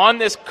on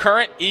this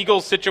current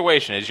Eagles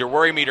situation? Is your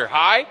worry meter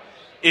high?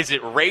 Is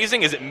it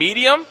raising? Is it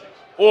medium?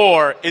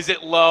 Or is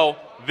it low?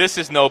 This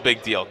is no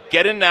big deal.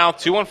 Get in now,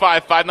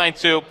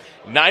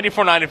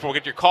 215-592-9494.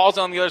 Get your calls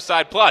on the other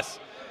side. Plus,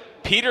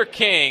 Peter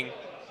King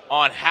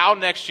on how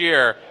next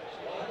year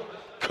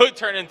could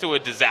turn into a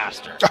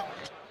disaster.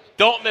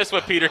 Don't miss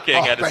what Peter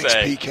King had to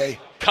say. PK.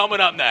 Coming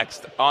up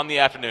next on the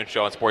afternoon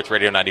show on Sports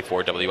Radio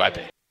 94 WIP.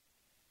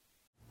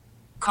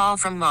 Call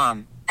from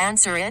mom.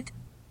 Answer it.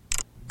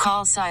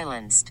 Call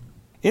silenced.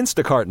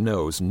 Instacart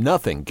knows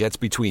nothing gets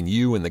between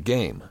you and the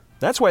game.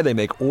 That's why they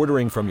make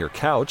ordering from your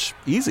couch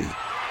easy.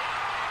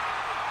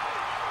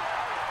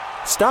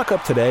 Stock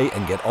up today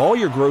and get all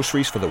your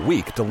groceries for the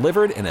week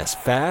delivered in as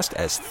fast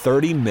as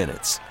 30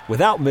 minutes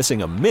without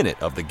missing a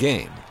minute of the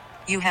game.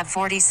 You have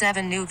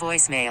 47 new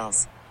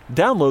voicemails.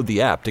 Download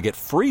the app to get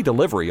free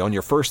delivery on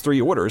your first 3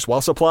 orders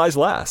while supplies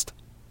last.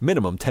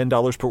 Minimum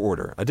 $10 per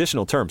order.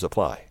 Additional terms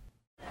apply.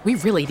 We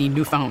really need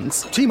new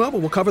phones. T-Mobile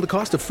will cover the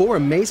cost of 4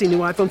 amazing new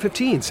iPhone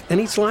 15s, and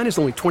each line is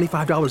only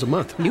 $25 a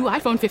month. New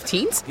iPhone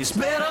 15s? It's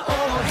better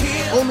over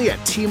here. Only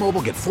at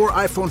T-Mobile, get 4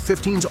 iPhone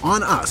 15s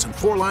on us and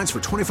 4 lines for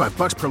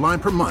 $25 per line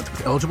per month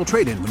with eligible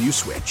trade-in when you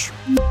switch.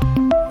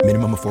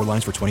 Minimum of 4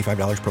 lines for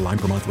 $25 per line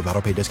per month with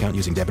autopay discount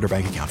using debit or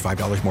bank account.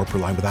 $5 more per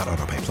line without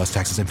autopay, plus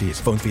taxes and fees.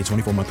 Phone fee at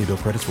 24 monthly bill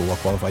credits for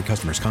well-qualified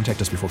customers. Contact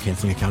us before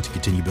canceling account to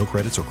continue bill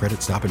credits or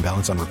credit stop and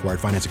balance on required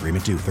finance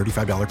agreement due.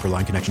 $35 per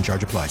line connection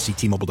charge applies. See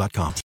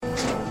T-Mobile.com.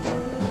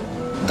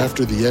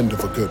 After the end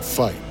of a good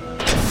fight,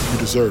 you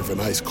deserve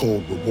an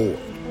ice-cold reward.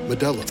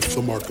 Modelo is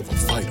the mark of a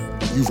fighter.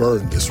 You've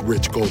earned this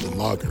rich golden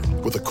lager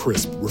with a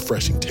crisp,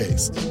 refreshing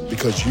taste.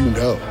 Because you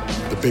know,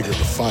 the bigger the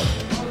fight,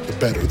 the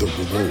better the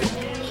reward.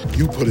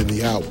 You put in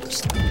the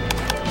hours,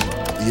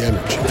 the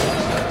energy,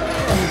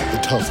 the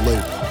tough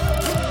labor.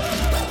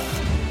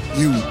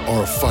 You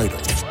are a fighter,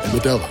 and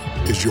Modelo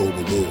is your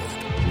reward.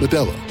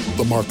 Modelo,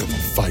 the mark of a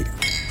fighter.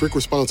 Drink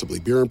responsibly.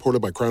 Beer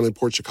imported by Crown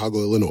Imports, Chicago,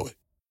 Illinois.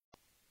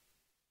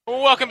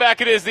 Welcome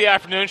back. It is the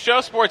afternoon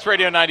show, Sports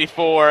Radio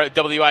 94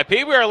 WIP.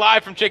 We are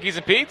live from Chickies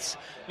and Pete's.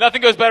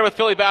 Nothing goes better with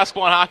Philly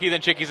basketball and hockey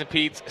than Chickies and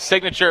Pete's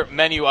signature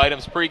menu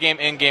items, pregame,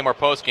 in-game, or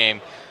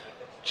postgame.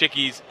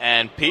 Chickies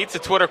and Pete's. A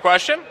Twitter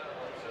question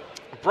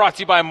brought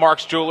to you by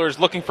Mark's Jewelers.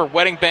 Looking for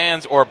wedding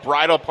bands or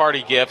bridal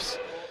party gifts?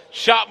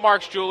 Shop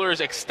Mark's Jewelers'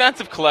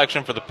 extensive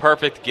collection for the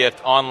perfect gift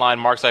online,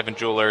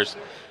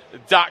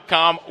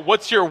 marks-jewelers.com.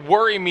 What's your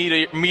worry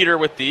meter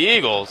with the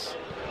Eagles?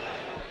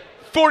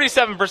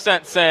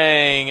 47%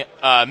 saying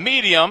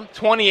medium,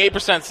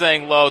 28%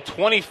 saying low,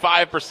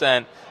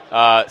 25%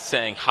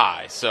 saying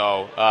high.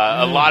 So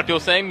a lot of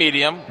people saying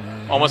medium,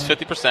 almost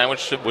 50%,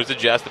 which would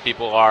suggest that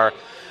people are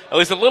at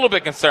least a little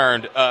bit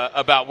concerned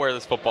about where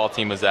this football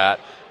team is at.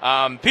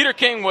 Peter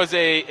King was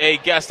a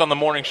guest on the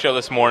morning show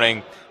this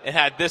morning and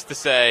had this to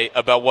say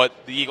about what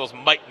the Eagles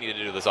might need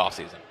to do this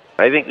offseason.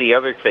 I think the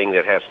other thing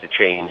that has to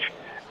change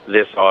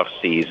this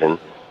offseason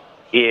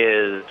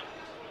is,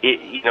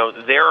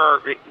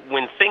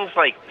 when things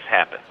like this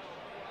happen,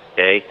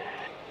 okay,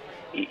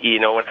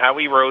 and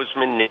Howie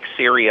Roseman, Nick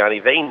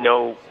Sirianni, they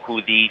know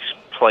who these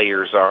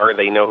players are.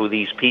 They know who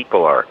these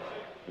people are.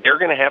 They're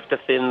going to have to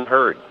thin the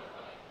herd.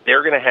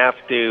 They're going to have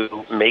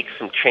to make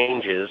some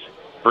changes,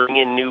 bring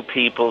in new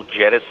people,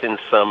 jettison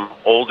some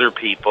older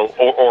people,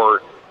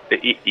 or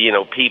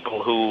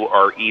people who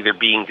are either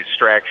being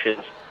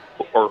distractions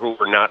or who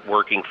are not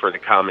working for the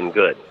common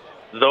good.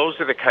 Those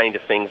are the kind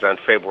of things on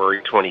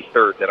February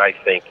 23rd that I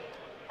think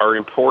are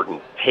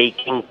important.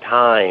 Taking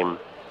time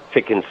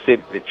to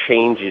consider the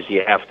changes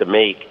you have to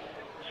make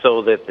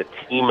so that the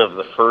team of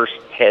the first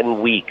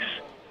 10 weeks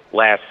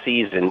last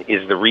season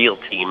is the real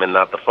team and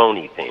not the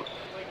phony team.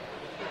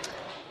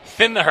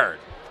 Thin the herd.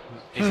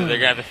 He said they're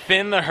going to have to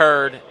thin the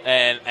herd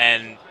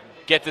and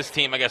get this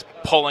team, I guess,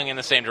 pulling in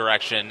the same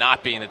direction,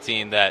 not being the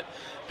team that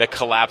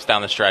collapsed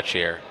down the stretch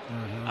here.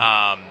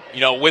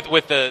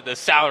 With the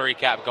salary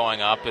cap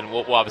going up, and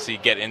we'll obviously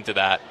get into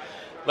that,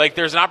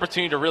 there's an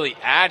opportunity to really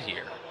add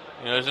here.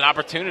 There's an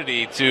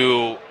opportunity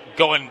to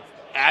go and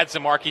add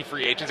some marquee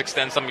free agents,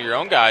 extend some of your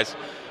own guys.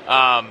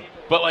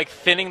 But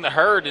thinning the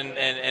herd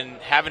and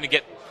having to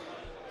get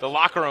the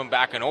locker room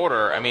back in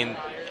order,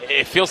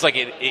 it feels like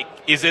it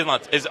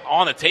is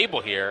on the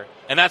table here,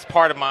 and that's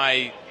part of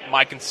my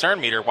concern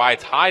meter, why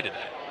it's high today.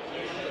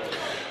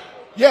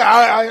 Yeah,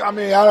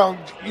 I don't,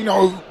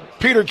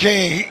 Peter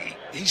King,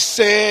 he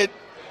said,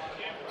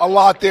 a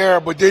lot there,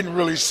 but didn't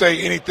really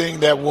say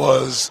anything that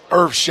was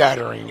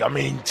earth-shattering. I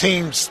mean,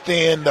 teams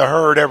thin the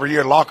herd every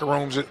year. Locker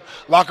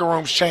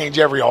rooms change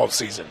every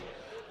offseason.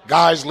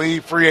 Guys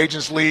leave, free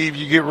agents leave,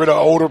 you get rid of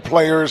older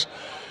players.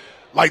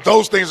 Like,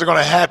 those things are going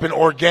to happen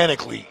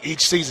organically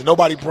each season.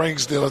 Nobody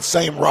brings the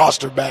same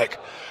roster back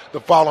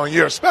the following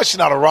year, especially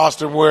not a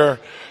roster where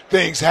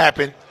things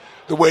happen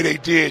the way they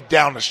did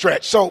down the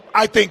stretch. So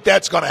I think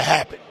that's going to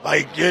happen.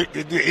 Like,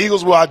 the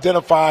Eagles will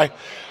identify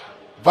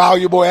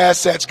valuable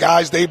assets,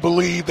 guys they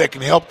believe that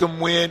can help them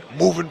win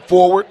moving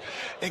forward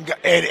and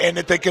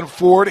that they can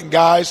afford, and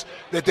guys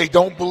that they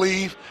don't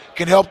believe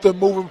can help them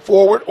moving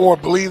forward or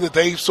believe that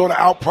they've sort of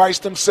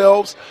outpriced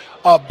themselves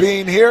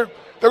being here.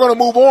 They're going to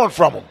move on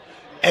from them.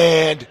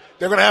 And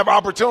they're going to have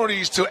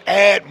opportunities to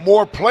add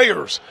more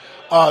players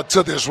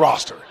to this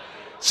roster.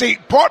 See,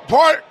 part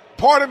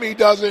of me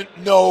doesn't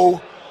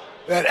know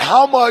that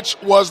how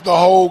much was the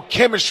whole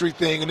chemistry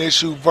thing an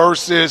issue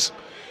versus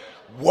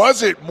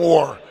was it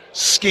more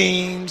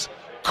schemes,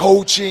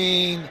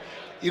 coaching,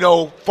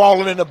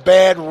 falling in a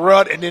bad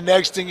rut, and then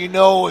next thing you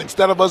know,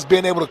 instead of us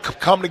being able to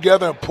come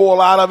together and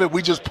pull out of it,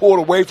 we just pulled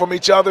away from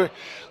each other.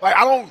 Like,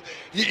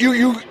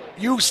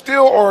 you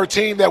still are a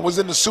team that was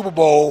in the Super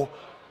Bowl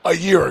a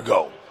year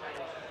ago.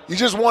 You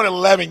just won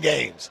 11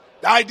 games.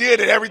 The idea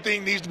that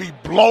everything needs to be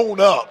blown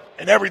up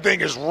and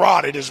everything is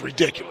rotted is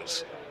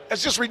ridiculous.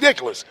 It's just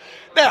ridiculous.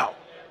 Now,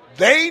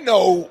 they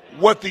know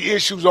what the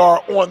issues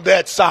are on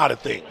that side of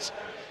things.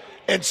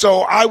 And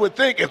so I would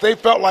think if they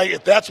felt like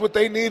if that's what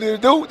they needed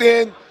to do,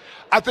 then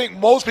I think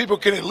most people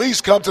can at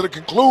least come to the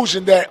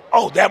conclusion that,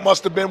 that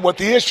must have been what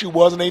the issue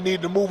was and they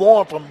needed to move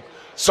on from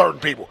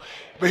certain people.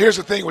 But here's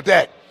the thing with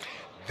that.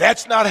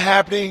 That's not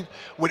happening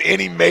with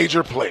any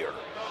major player.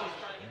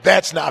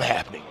 That's not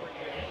happening.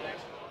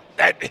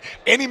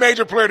 Any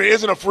major player that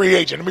isn't a free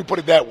agent, let me put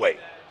it that way.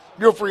 If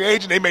you're a free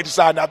agent, they may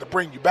decide not to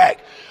bring you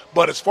back.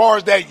 But as far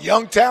as that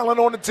young talent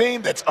on the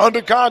team that's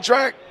under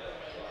contract,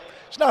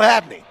 it's not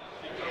happening.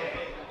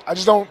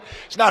 It's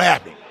not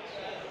happening.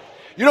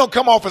 You don't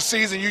come off a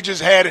season you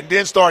just had and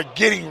then start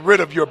getting rid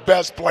of your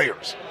best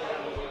players.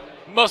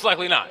 Most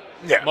likely not.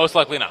 Yeah. Most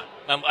likely not.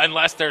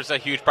 Unless there's a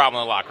huge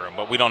problem in the locker room,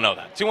 but we don't know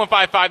that.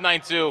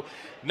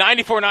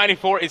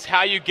 215-592-9494 is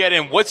how you get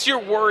in. What's your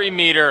worry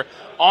meter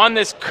on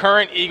this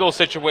current Eagle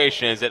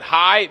situation? Is it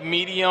high,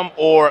 medium,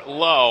 or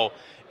low?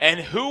 And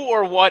who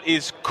or what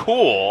is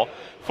cool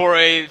for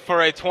a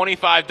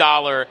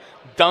 $25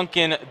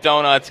 Dunkin'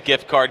 Donuts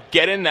gift card?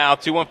 Get in now,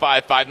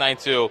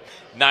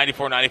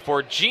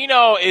 215-592-9494.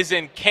 Gino is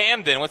in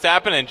Camden. What's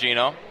happening,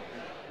 Gino?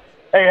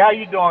 Hey, how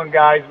you doing,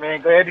 guys, man?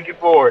 Glad to get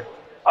forward.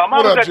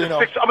 What up, Gino?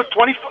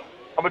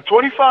 I'm a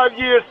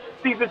 25-year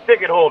season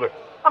ticket holder.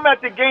 I'm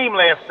at the game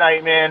last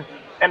night, man,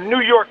 and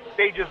New York,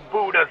 they just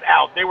booed us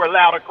out. They were a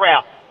louder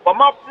crowd. But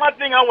my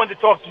thing I wanted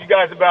to talk to you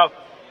guys about,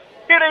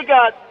 here they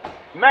got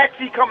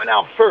Maxey coming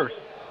out first.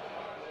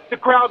 The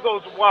crowd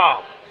goes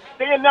wild.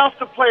 They announced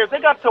the players.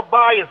 They got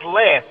Tobias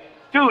last.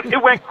 Dude,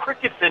 it went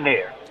crickets in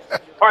there.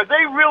 Are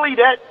they really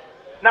that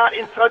not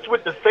in touch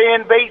with the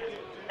fan base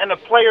and the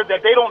player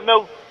that they don't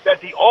know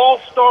that the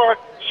All-Star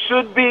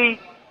should be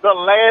the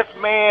last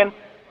man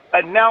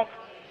announced?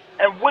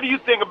 And what do you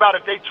think about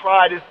if they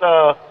try this,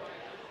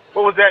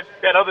 what was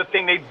that other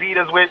thing they beat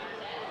us with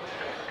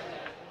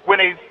when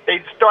they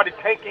started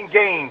tanking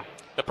games?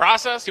 The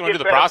process? You want to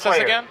do the process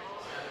again?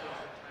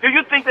 Do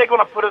you think they're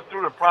going to put us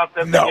through the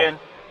process again?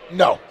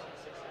 No.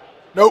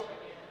 Nope.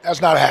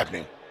 That's not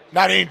happening.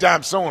 Not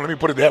anytime soon. Let me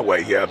put it that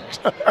way, yeah.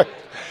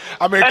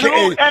 I mean,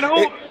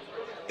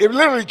 it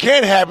literally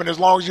can happen as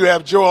long as you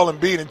have Joel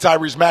Embiid and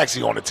Tyrese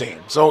Maxey on the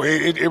team. So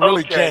it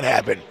really can't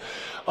happen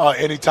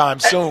anytime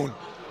soon.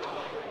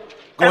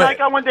 Go ahead.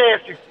 I wanted to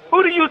ask you,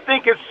 who do you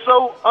think is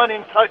so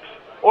in touch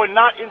or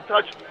not in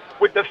touch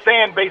with the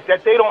fan base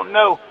that they don't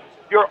know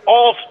your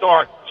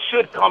all-star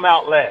should come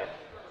out last?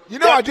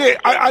 I did.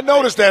 I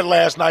noticed that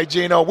last night,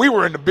 Gino. We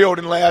were in the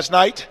building last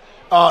night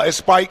as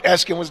Spike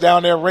Eskin was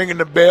down there ringing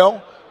the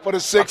bell for the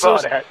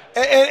Sixers. And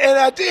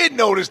I did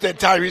notice that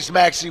Tyrese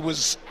Maxey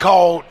was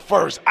called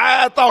first.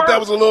 I thought that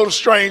was a little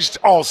strange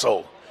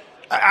also.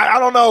 I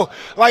don't know.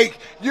 Like,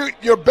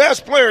 your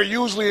best player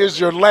usually is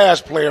your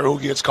last player who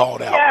gets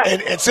called out.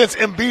 Yes. And since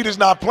Embiid is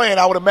not playing,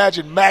 I would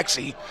imagine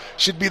Maxey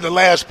should be the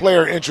last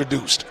player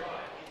introduced.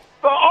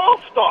 The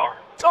All-Star.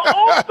 The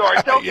All-Star.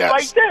 It tells you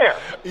right there.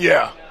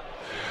 Yeah.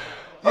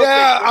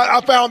 Yeah,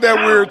 I found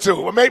that weird,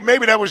 too.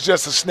 Maybe that was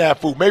just a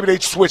snafu. Maybe they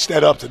switched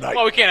that up tonight.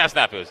 Well, we can't have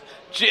snafus.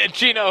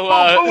 Gino.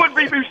 Who would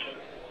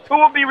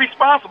be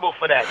responsible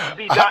for that?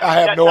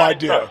 I have no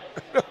idea.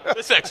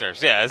 The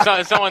Sixers, yeah. It's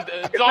all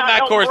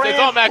Matt Cor's. It's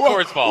all Matt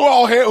Cor's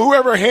fault.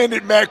 Whoever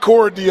handed Matt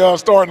Cord the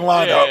starting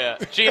lineup. Yeah.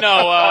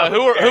 Gino,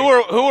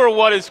 who or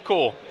what is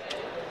cool?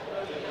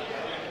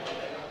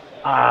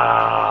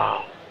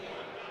 I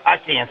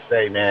can't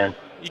say, man.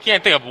 You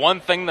can't think of one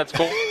thing that's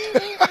cool?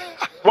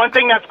 One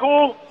thing that's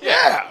cool?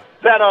 Yeah.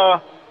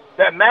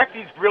 That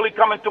Maxey's really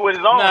coming to his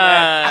own.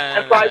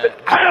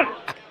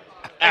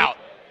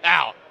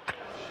 Out.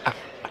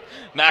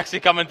 Maxey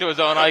coming to his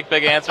own, Ike,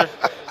 big answer.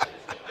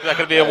 Is that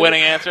going to be a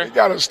winning answer? You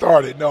got to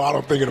start it. No, I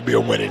don't think it'll be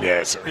a winning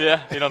answer.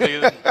 Yeah, you don't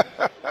think?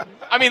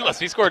 I mean,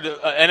 listen, he scored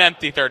an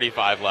empty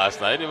 35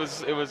 last night. It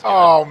was. Good.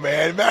 Oh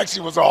man, Maxey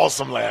was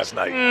awesome last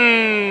night.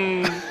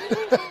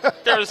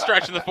 There was a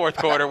stretch in the fourth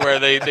quarter where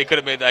they could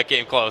have made that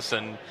game close,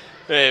 and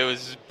it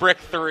was brick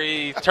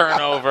 3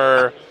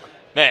 turnover.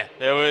 Man,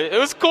 it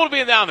was cool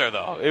being down there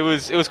though. It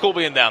was cool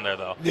being down there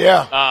though.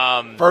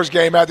 Yeah. First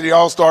game after the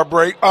All-Star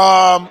break.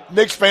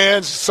 Knicks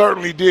fans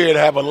certainly did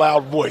have a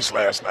loud voice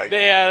last night.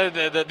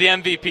 The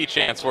MVP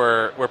chants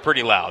were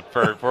pretty loud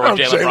for when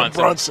Jalen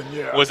Brunson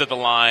was at the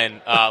line.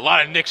 A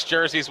lot of Knicks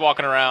jerseys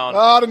walking around. A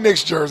lot of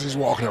Knicks jerseys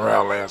walking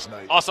around last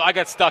night. Also, I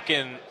got stuck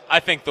in I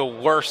think the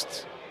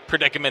worst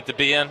predicament to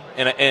be in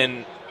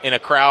a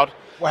crowd.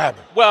 What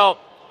happened? Well,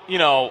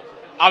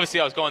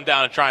 obviously I was going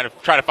down and try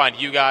to find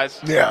you guys.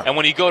 Yeah. And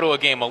when you go to a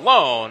game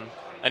alone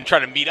and try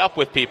to meet up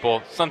with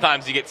people,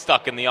 sometimes you get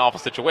stuck in the awful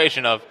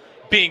situation of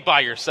being by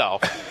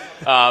yourself.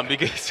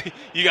 Because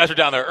you guys were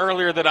down there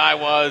earlier than I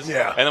was.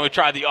 Yeah. And then we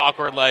tried the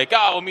awkward,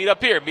 we'll meet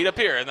up here.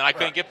 And then I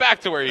couldn't get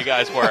back to where you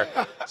guys were.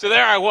 So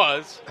there I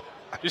was,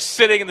 just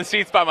sitting in the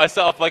seats by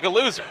myself like a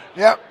loser.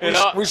 Yeah,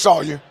 we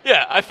saw you.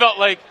 Yeah, I felt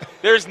like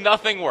there's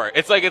nothing worse.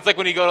 It's like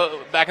when you go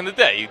back in the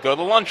day, you go to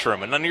the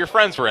lunchroom and none of your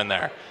friends were in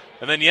there.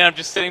 And then you end up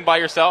just sitting by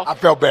yourself. I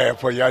felt bad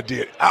for you. I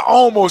did. I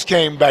almost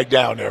came back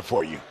down there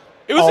for you.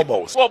 It was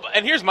almost.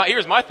 And here's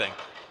my thing.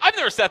 I've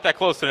never sat that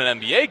close to an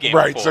NBA game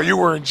right, before. So you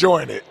were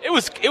enjoying it. It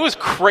was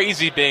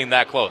crazy being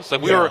that close.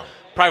 Like we were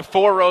probably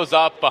 4 rows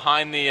up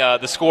behind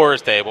the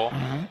scorer's table,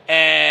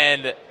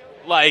 and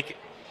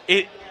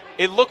it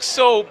looks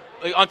so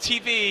on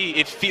TV.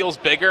 It feels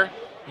bigger.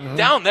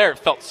 Down there, it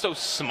felt so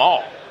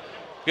small.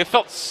 It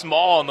felt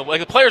small, and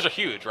the players are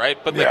huge, right?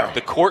 But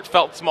the court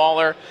felt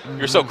smaller.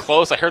 You're so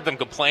close. I heard them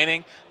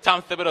complaining.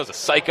 Tom Thibodeau's a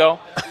psycho.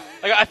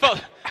 I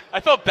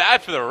felt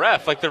bad for the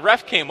ref. The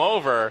ref came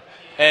over,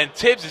 and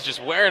Tibbs is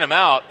just wearing him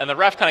out, and the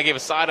ref kind of gave a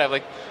side eye,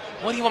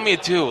 what do you want me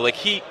to do?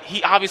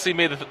 He obviously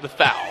made the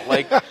foul.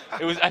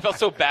 I felt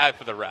so bad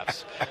for the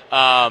refs.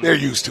 They're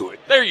used to it.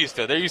 They're used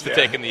to it. They're used to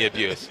taking the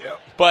abuse. Yeah.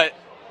 But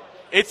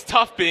it's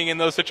tough being in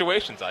those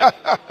situations.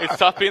 It's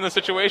tough being in those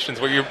situations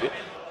where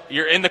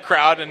you're in the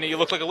crowd and you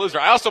look like a loser.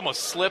 I also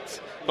almost slipped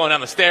going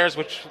down the stairs,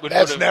 which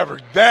that's never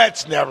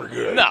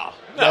good. No.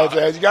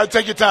 You got to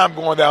take your time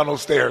going down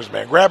those stairs,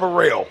 man. Grab a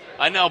rail.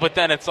 I know, but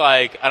then it's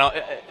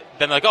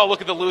oh,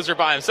 look at the loser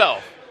by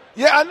himself.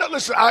 Yeah, I know.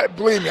 Listen,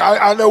 believe me,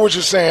 I know what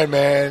you're saying,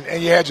 man.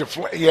 And you had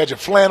your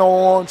flannel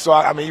on,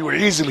 so you were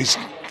easily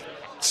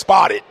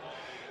spotted.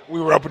 We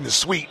were up in the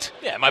suite.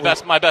 Yeah, my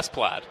best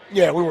plaid.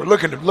 Yeah, we were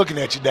looking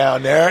at you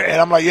down there, and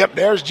I'm like, yep,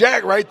 there's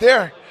Jack right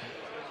there.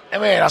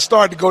 And, man, I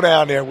started to go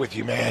down there with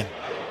you, man.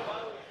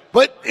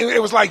 But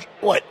it was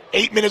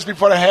 8 minutes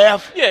before the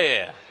half?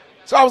 Yeah.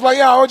 So I was like,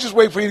 I'll just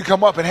wait for you to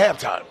come up at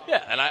halftime.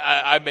 Yeah, and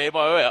I made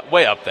my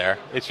way up there.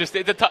 It's just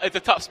it's a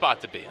tough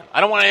spot to be in.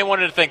 I don't want anyone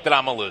to think that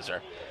I'm a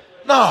loser.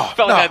 No,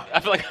 I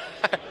feel like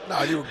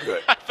no, you were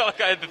good. I felt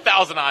like I had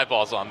 1,000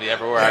 eyeballs on me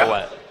everywhere I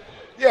went.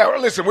 Yeah,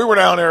 well, listen, we were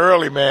down there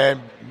early,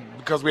 man,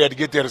 because we had to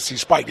get there to see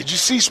Spike. Did you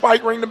see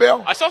Spike ring the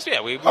bell? I saw.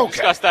 Yeah, we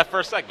discussed that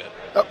first segment.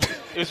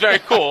 It was very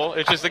cool.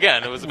 It's just,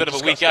 again, it was a bit of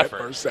a weak effort.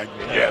 First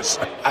segment, yes,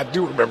 I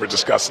do remember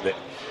discussing it.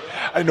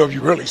 I didn't know if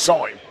you really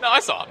saw him. No, I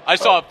saw him. I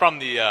saw it from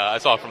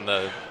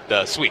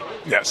the suite.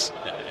 Yes.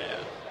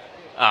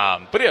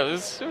 Yeah. But yeah,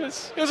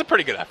 it was a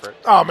pretty good effort.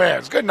 Oh man,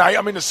 it's a good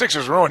night. The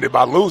Sixers ruined it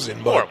by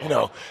losing, but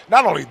horrible.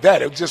 Not only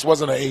that, it just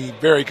wasn't a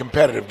very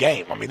competitive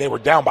game. They were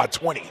down by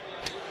 20.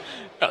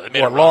 No, they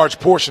made a large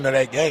portion of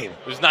that game.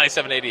 It was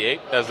 97-88.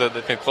 That was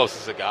the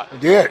closest it got.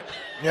 It did.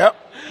 Yep.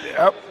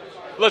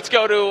 Let's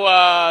go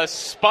to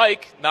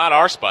Spike, not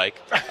our Spike,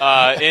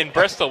 in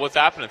Bristol. What's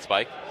happening,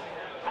 Spike?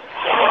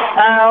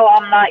 Oh,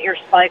 I'm not your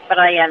Spike, but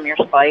I am your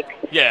Spike.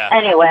 Yeah.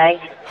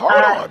 Anyway. Hold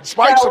on.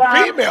 Spike's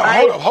a female.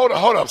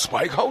 Hold up,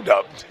 Spike. Hold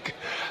up.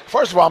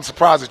 First of all, I'm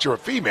surprised that you're a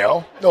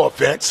female. No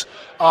offense.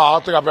 I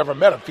don't think I've ever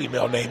met a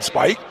female named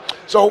Spike.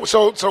 So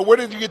where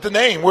did you get the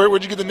name? Where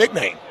did you get the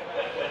nickname?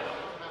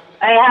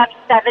 I have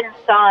 7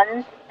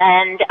 sons,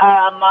 and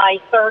my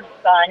 3rd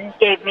son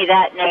gave me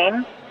that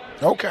name.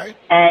 Okay.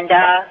 And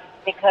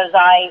because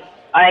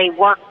I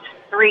worked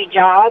 3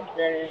 jobs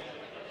and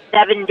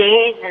 7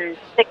 days and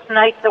 6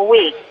 nights a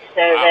week,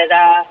 so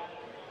that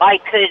I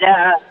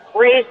could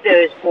raise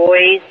those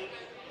boys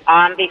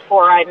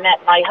before I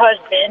met my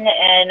husband.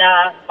 And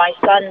my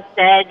son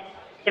said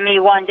to me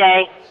one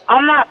day,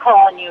 "I'm not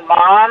calling you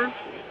Mom.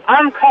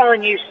 I'm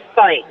calling you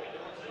Spike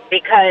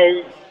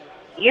because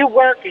you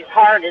work as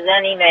hard as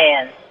any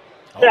man."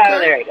 So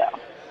there you go.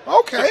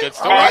 Okay.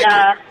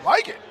 I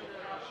like it.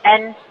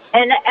 And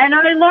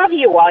I love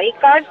you,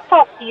 Ike. I've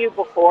talked to you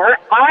before.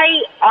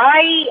 I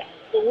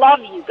love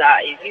you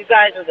guys. You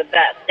guys are the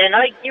best. And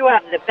you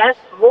have the best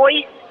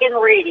voice in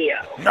radio.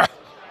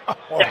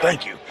 Well,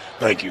 thank you.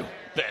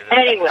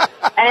 Anyway,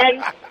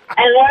 and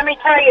let me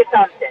tell you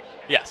something.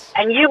 Yes.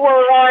 And you were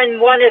on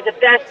one of the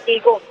best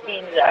Eagles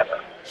teams ever.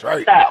 That's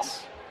right. So,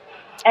 yes.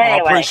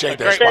 Anyway. I appreciate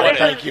that, Spike.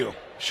 Thank you.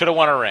 Should have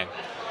won a ring.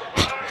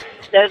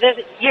 So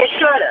you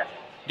should have.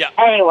 Yeah.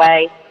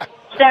 Anyway,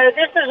 so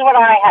this is what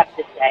I have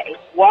to say.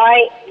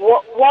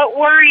 What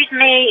worries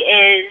me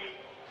is,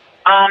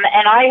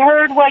 and I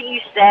heard what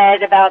you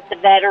said about the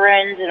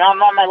veterans, and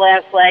I'm on my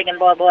last leg and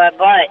blah, blah,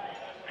 but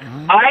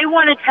I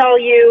want to tell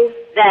you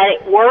that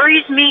it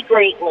worries me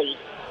greatly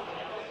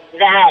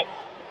that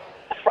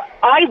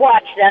I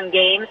watch them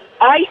games.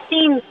 I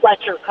seen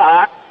Fletcher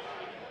Cox,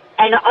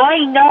 and I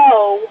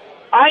know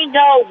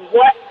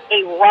what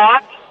a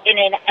rock and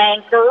an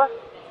anchor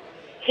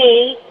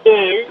he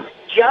is.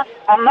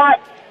 I'm not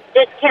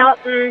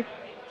discounting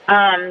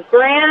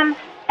Graham,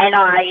 and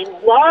I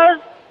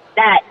love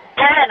that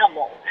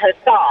animal,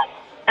 Hassan.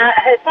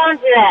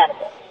 Hassan's an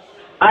animal.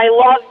 I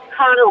love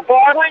Connor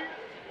Barwin.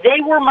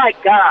 They were my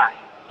guys.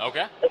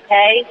 Okay?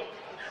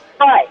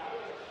 But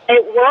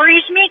it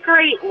worries me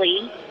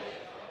greatly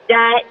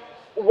that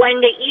when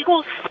the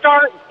Eagles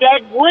start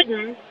dead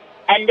wooden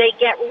and they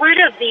get rid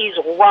of these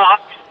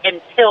rocks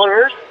and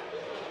pillars,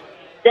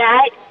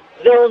 that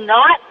they're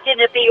not going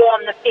to be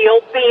on the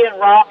field being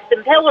rocks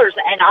and pillars.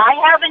 And I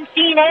haven't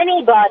seen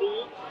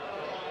anybody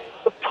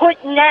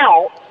putting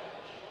out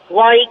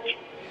like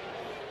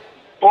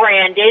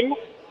Brandon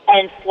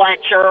and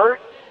Fletcher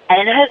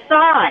and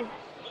Hassan.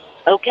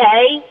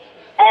 Okay?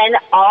 And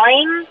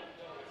I'm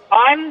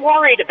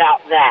worried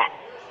about that.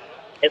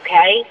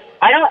 Okay?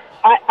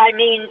 I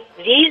mean,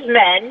 these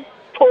men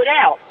put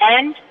out.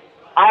 And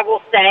I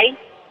will say,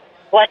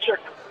 Fletcher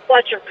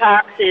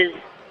Cox is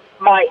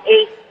my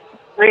 8th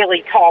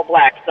really tall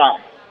black son.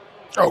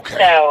 Okay.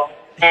 So,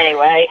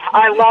 anyway,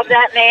 I love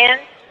that man.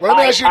 Well,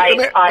 let me ask you, I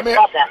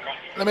love that man.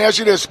 Let me ask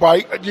you this,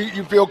 Spike.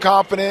 You feel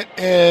confident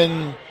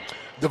in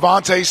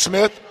Devontae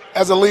Smith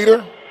as a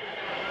leader?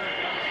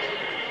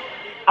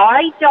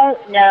 I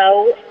don't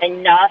know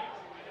enough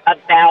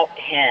about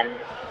him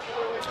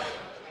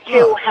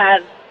to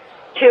have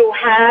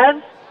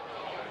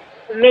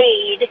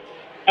made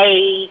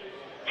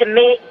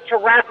to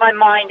wrap my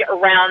mind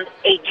around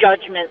a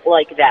judgment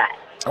like that.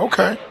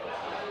 Okay.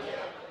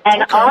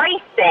 And I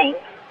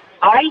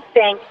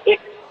think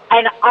it's,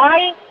 and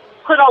I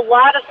put a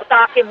lot of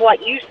stock in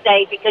what you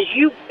say because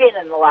you've been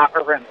in the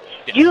locker room.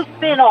 Yes. You've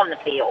been on the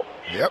field.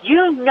 Yep.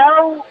 You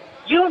know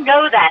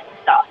that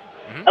stuff.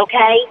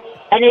 Okay?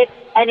 And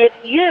if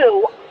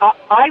you,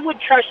 I would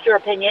trust your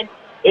opinion.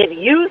 If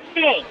you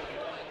think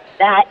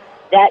that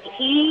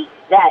he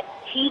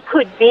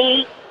could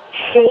be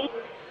shaped,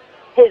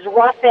 his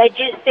rough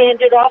edges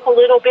sanded off a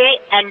little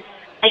bit, and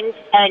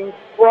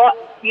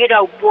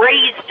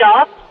braised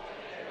up,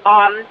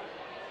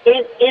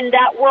 in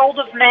that world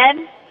of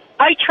men,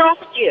 I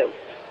trust you.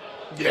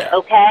 Yeah.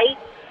 Okay.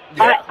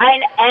 Yeah.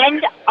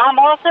 And I'm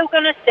also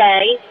going to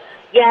say,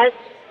 yes,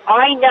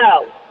 I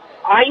know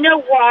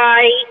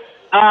why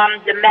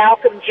the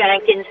Malcolm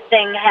Jenkins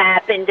thing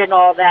happened and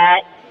all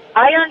that.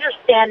 I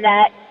understand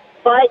that,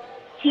 but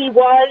he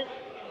was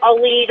a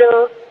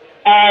leader,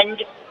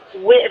 and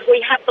if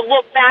we have to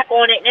look back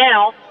on it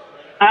now,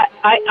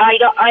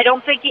 I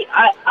don't think it's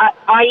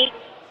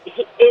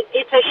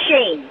a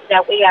shame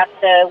that we have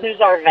to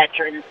lose our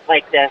veterans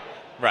like this.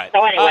 Right.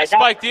 So anyway,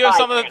 Spike, do you have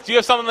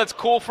something that's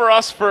cool for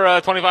us for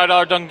a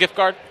 $25 Dunkin' gift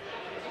card?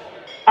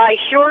 I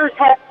sure as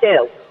heck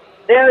do.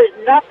 There is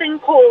nothing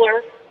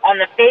cooler on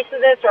the face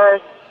of this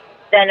earth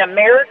than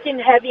American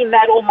heavy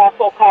metal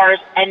muscle cars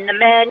and the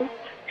men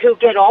who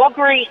get all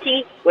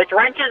greasy with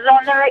wrenches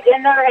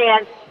in their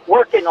hands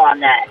working on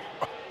that.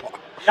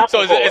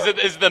 So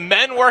is the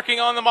men working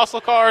on the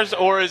muscle cars,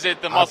 or is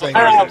it the muscle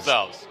cars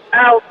themselves?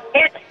 Oh,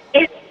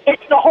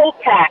 it's the whole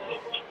package.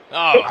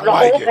 Oh, it's the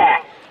whole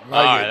package. All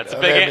right, that's a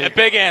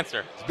big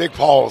answer. It's big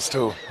pause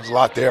too. There's a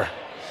lot there.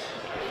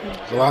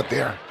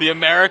 The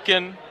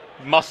American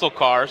muscle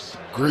cars.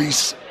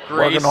 Grease.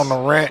 Working on the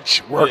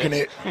wrench, working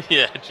it.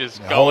 Yeah,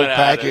 just the going whole at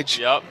package.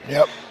 It.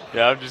 Yep.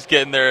 Yeah, I'm just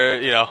getting there,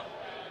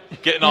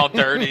 getting all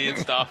dirty and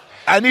stuff.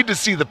 I need to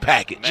see the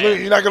package.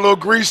 You like a little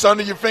grease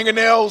under your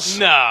fingernails?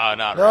 No,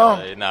 not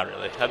really. Not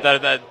really.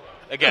 That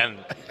again,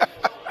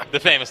 the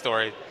famous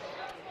story.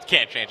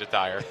 Can't change a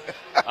tire.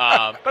 But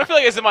I feel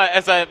like as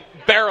I'm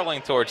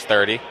barreling towards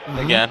 30,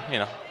 again,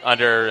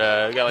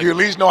 under. You at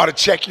least know how to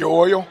check your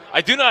oil?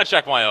 I do know how to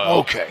check my oil.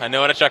 Okay. I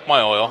know how to check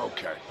my oil.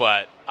 Okay.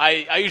 But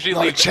I usually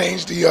leave.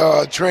 Change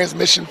the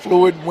transmission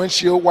fluid,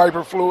 windshield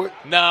wiper fluid?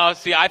 No,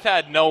 see, I've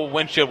had no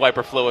windshield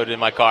wiper fluid in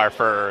my car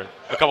for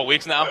a couple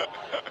weeks now,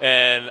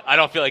 and I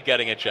don't feel like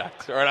getting it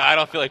checked, or I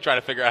don't feel like trying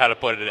to figure out how to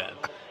put it in.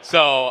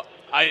 So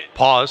I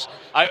pause.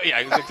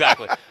 Yeah,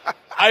 exactly.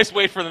 I just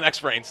wait for the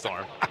next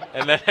rainstorm,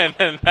 and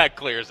then that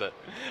clears it.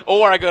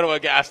 Or I go to a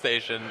gas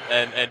station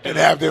and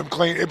have them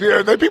clean.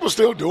 Are there people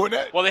still doing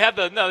that? Well, they have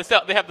the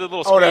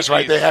little. Oh, that's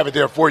right. They have it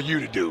there for you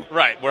to do.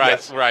 Right, where I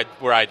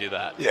do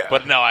that. Yeah.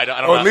 But no, I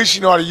don't. Or at least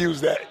you know how to use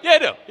that. Yeah, I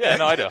do. Yeah,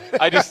 no, I do.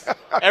 I just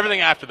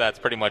everything after that's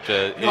pretty much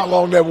how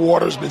long that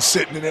water's been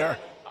sitting in there?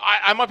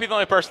 I might be the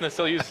only person that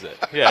still uses it.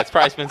 Yeah, it's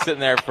probably been sitting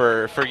there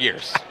for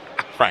years,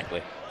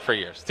 frankly. For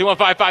years.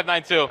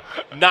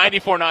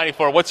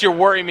 215-592-9494. What's your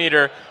worry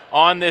meter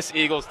on this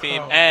Eagles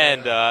team?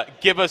 And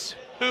give us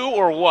who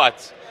or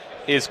what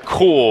is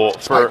cool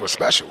Spike was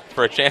special.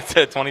 For a chance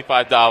at a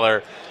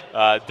 $25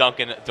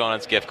 Dunkin'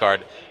 Donuts gift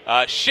card.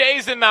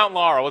 Shay's in Mount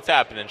Laurel. What's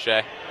happening,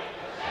 Shay?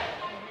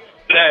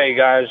 Hey,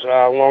 guys.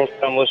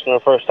 Long-time listener,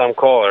 first-time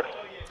caller.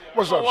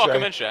 What's up,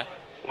 Welcome Shay? in, Shay.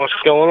 What's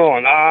going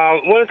on?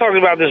 I want to talk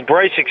about this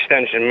Bryce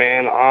extension,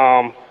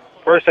 man.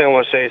 First thing I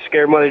want to say is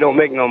scared money don't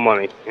make no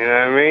money. You know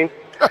what I mean?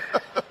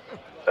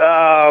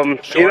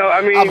 Sure. You know,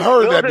 I mean, I've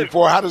heard that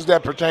before. How does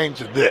that pertain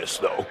to this,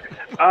 though?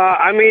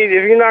 I mean, if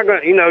you're not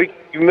going to, you know,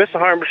 you miss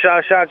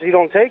 100% shots you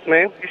don't take,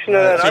 man. You should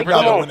know that. That's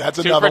another one. That's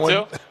another one.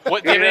 2 for 2.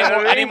 What, do you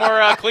have any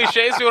more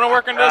cliches you want to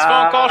work into this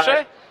phone call,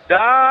 Shay? No,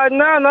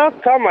 off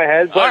the top of my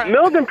head. But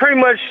Milton pretty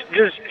much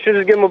just should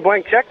just give him a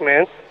blank check,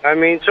 man. I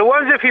mean, so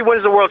what if he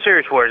wins the World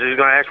Series for us? Is he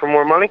going to ask for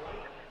more money?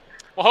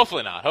 Well,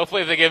 hopefully not.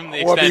 Hopefully if they give him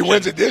the Well, extension. if he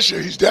wins it this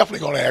year, he's definitely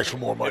going to ask for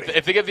more money.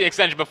 If they give the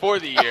extension before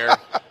the year,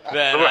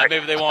 then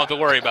maybe they won't have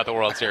to worry about the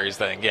World Series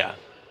thing, yeah.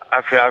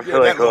 I feel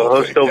like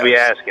he'll still be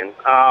asking.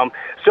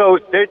 So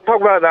they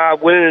talk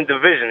about winning the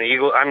division.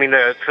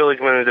 The Phillies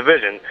winning the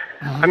division.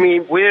 I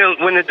mean, we didn't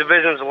win the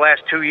divisions the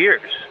last 2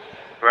 years,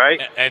 right?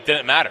 And it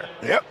didn't matter.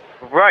 Yep.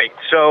 Right.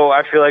 So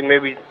I feel like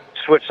maybe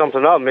switch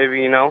something up.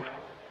 Maybe,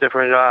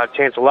 different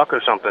chance of luck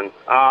or something.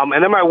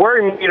 And then my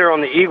worry meter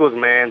on the Eagles,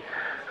 man.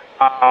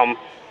 I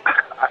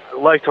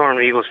like I'm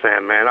an Eagles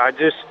fan, man.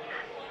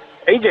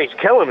 AJ's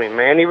killing me,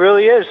 man. He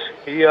really is.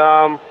 He,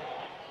 you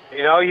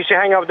should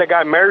hang out with that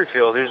guy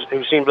Merrifield,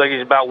 who seems like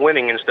he's about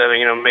winning instead of,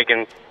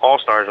 making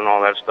all-stars and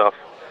all that stuff.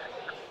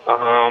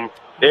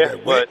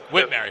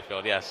 Whit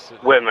Merrifield, yes.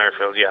 Whit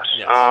Merrifield, yes.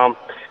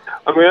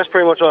 That's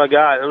pretty much all I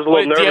got. It was a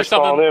little nervous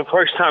calling in,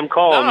 first time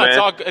calling, man.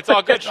 It's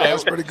all good, Shay.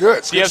 That's pretty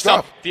good. Do you have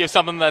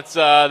something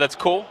that's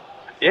cool?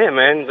 Yeah,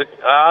 man.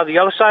 The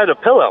other side of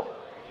the pillow.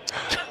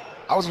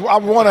 I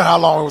wondering how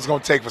long it was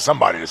going to take for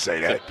somebody to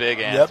say that. It's a big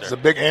answer. Yep, it's a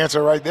big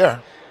answer right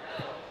there.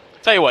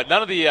 Tell you what,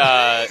 none of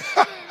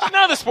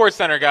the Sports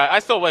Center guys. I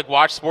still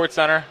watch Sports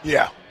Center.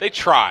 Yeah, they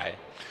try.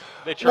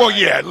 Well,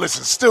 yeah.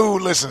 Listen,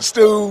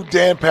 Stu,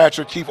 Dan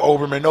Patrick, Keith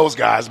Olbermann, those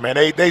guys, man.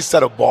 They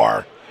set a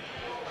bar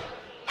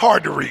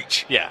hard to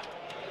reach. Yeah,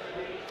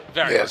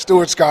 very hard.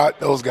 Stuart Scott,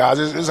 those guys,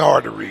 it's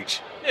hard to reach.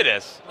 It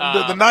is.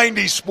 The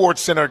 90s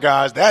Sports Center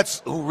guys,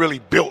 that's who really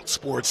built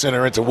Sports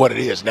Center into what it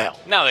is now.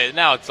 Now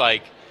it's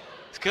like,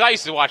 because I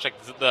used to watch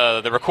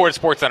the recorded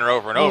Sports Center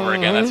over and over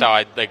again. That's how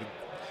I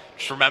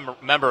just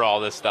remember all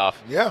this stuff.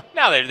 Yeah.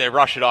 Now they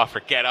rush it off for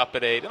Get Up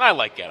at 8, and I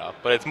like Get Up,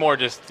 but it's more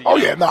just. I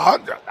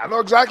know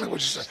exactly what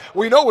you're saying.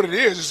 Well, you know what it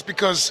is. It's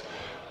because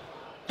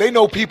they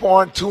know people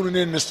aren't tuning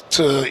in to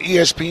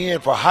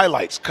ESPN for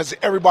highlights because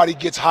everybody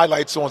gets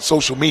highlights on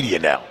social media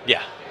now.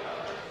 Yeah.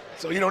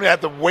 So you don't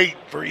have to wait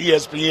for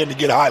ESPN to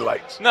get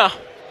highlights. No,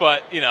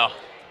 but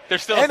they're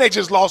still. And they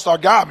just lost our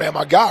guy, man.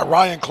 My guy,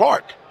 Ryan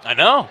Clark. I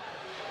know.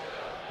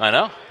 I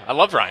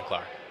love Ryan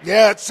Clark.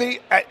 Yeah, see,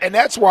 and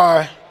that's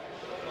why.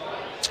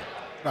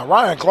 Now,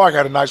 Ryan Clark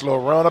had a nice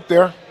little run up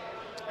there,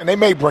 and they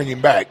may bring him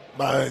back.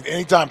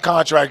 Anytime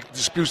contract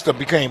disputes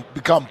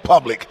become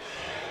public,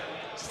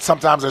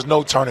 sometimes there's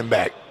no turning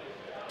back.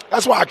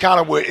 That's why I kind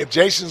of would, if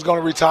Jason's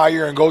going to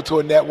retire and go to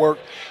a network,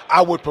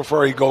 I would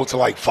prefer he go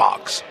to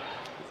Fox.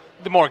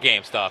 The more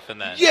game stuff, and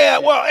then. Yeah,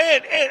 well,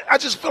 and I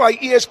just feel like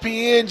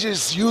ESPN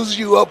just uses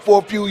you up for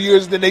a few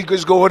years, and then they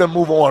just go ahead and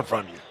move on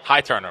from you.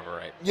 High turnover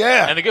rate.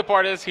 Yeah. And the good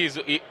part is he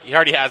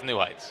already has new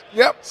heights.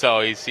 Yep. So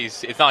it's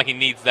not like he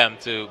needs them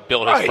to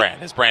build his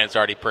brand. His brand is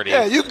already pretty.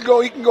 Yeah, he can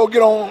go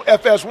get on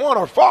FS1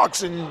 or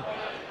Fox, and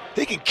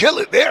he can kill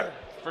it there.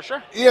 For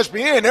sure.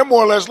 ESPN, they're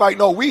more or less like,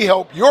 no, we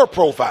help your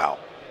profile.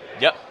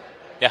 Yep.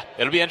 Yeah,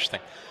 it'll be interesting.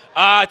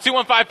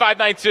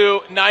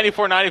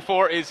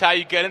 215-592-9494 is how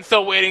you get in.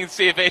 Still waiting to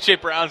see if A.J.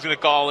 Brown's going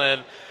to call in.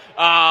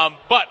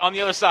 But on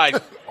the other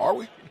side. Are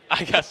we?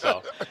 I guess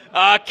so.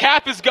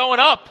 Cap is going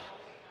up.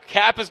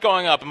 And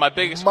my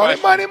biggest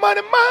question. Money.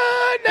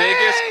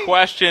 Biggest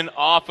question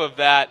off of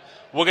that.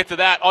 We'll get to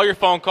that. All your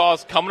phone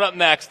calls coming up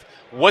next.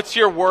 What's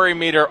your worry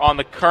meter on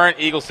the current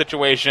Eagles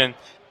situation?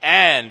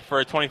 And for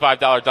a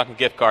 $25 Dunkin'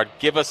 gift card,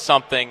 give us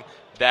something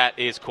that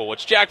is cool.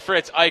 It's Jack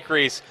Fritz, Ike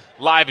Reese,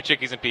 live at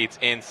Chickies and Pete's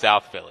in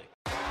South Philly.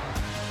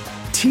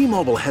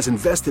 T-Mobile has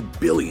invested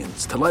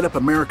billions to light up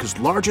America's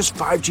largest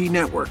 5G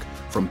network,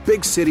 from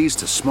big cities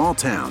to small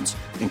towns,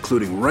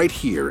 including right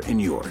here in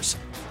yours.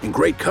 And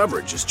great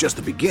coverage is just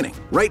the beginning.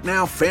 Right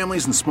now,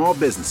 families and small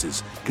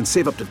businesses can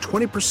save up to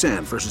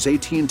 20% versus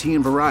AT&T and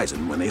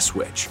Verizon when they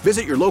switch.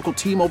 Visit your local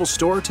T-Mobile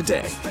store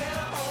today.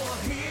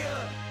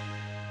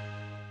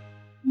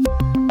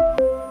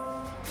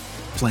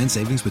 Plan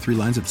savings with 3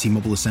 lines of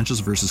T-Mobile Essentials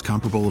versus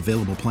comparable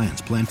available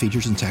plans. Plan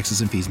features and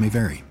taxes and fees may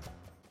vary.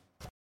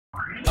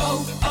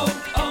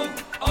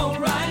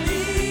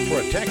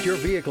 Protect your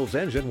vehicle's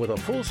engine with a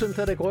full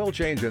synthetic oil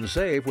change and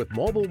save with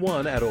Mobile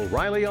One at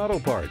O'Reilly Auto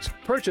Parts.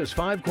 Purchase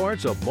 5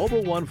 quarts of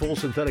Mobile One full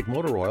synthetic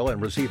motor oil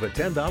and receive a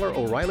 $10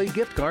 O'Reilly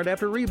gift card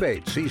after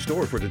rebate. See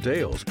store for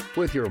details.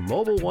 With your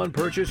Mobile One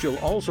purchase, you'll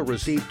also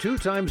receive 2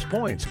 times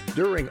points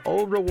during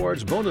O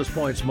Rewards Bonus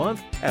Points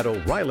Month at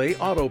O'Reilly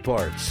Auto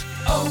Parts.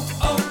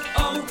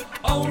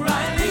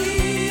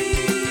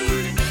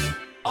 O'Reilly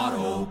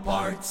Auto Parts.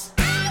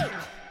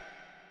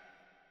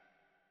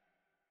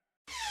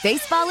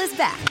 Baseball is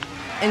back,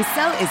 and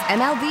so is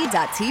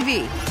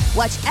MLB.tv.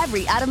 Watch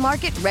every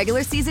out-of-market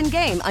regular season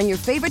game on your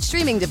favorite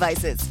streaming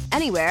devices,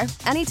 anywhere,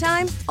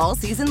 anytime, all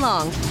season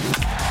long.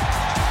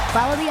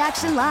 Follow the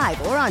action live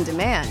or on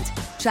demand.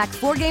 Track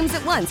 4 games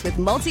at once with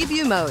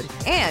multi-view mode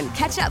and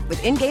catch up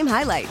with in-game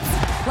highlights.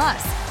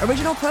 Plus,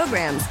 original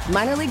programs,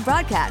 minor league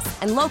broadcasts,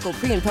 and local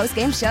pre- and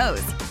post-game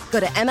shows.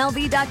 Go to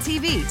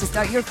MLB.tv to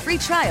start your free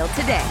trial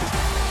today.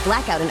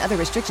 Blackout and other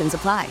restrictions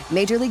apply.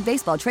 Major League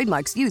Baseball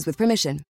trademarks used with permission.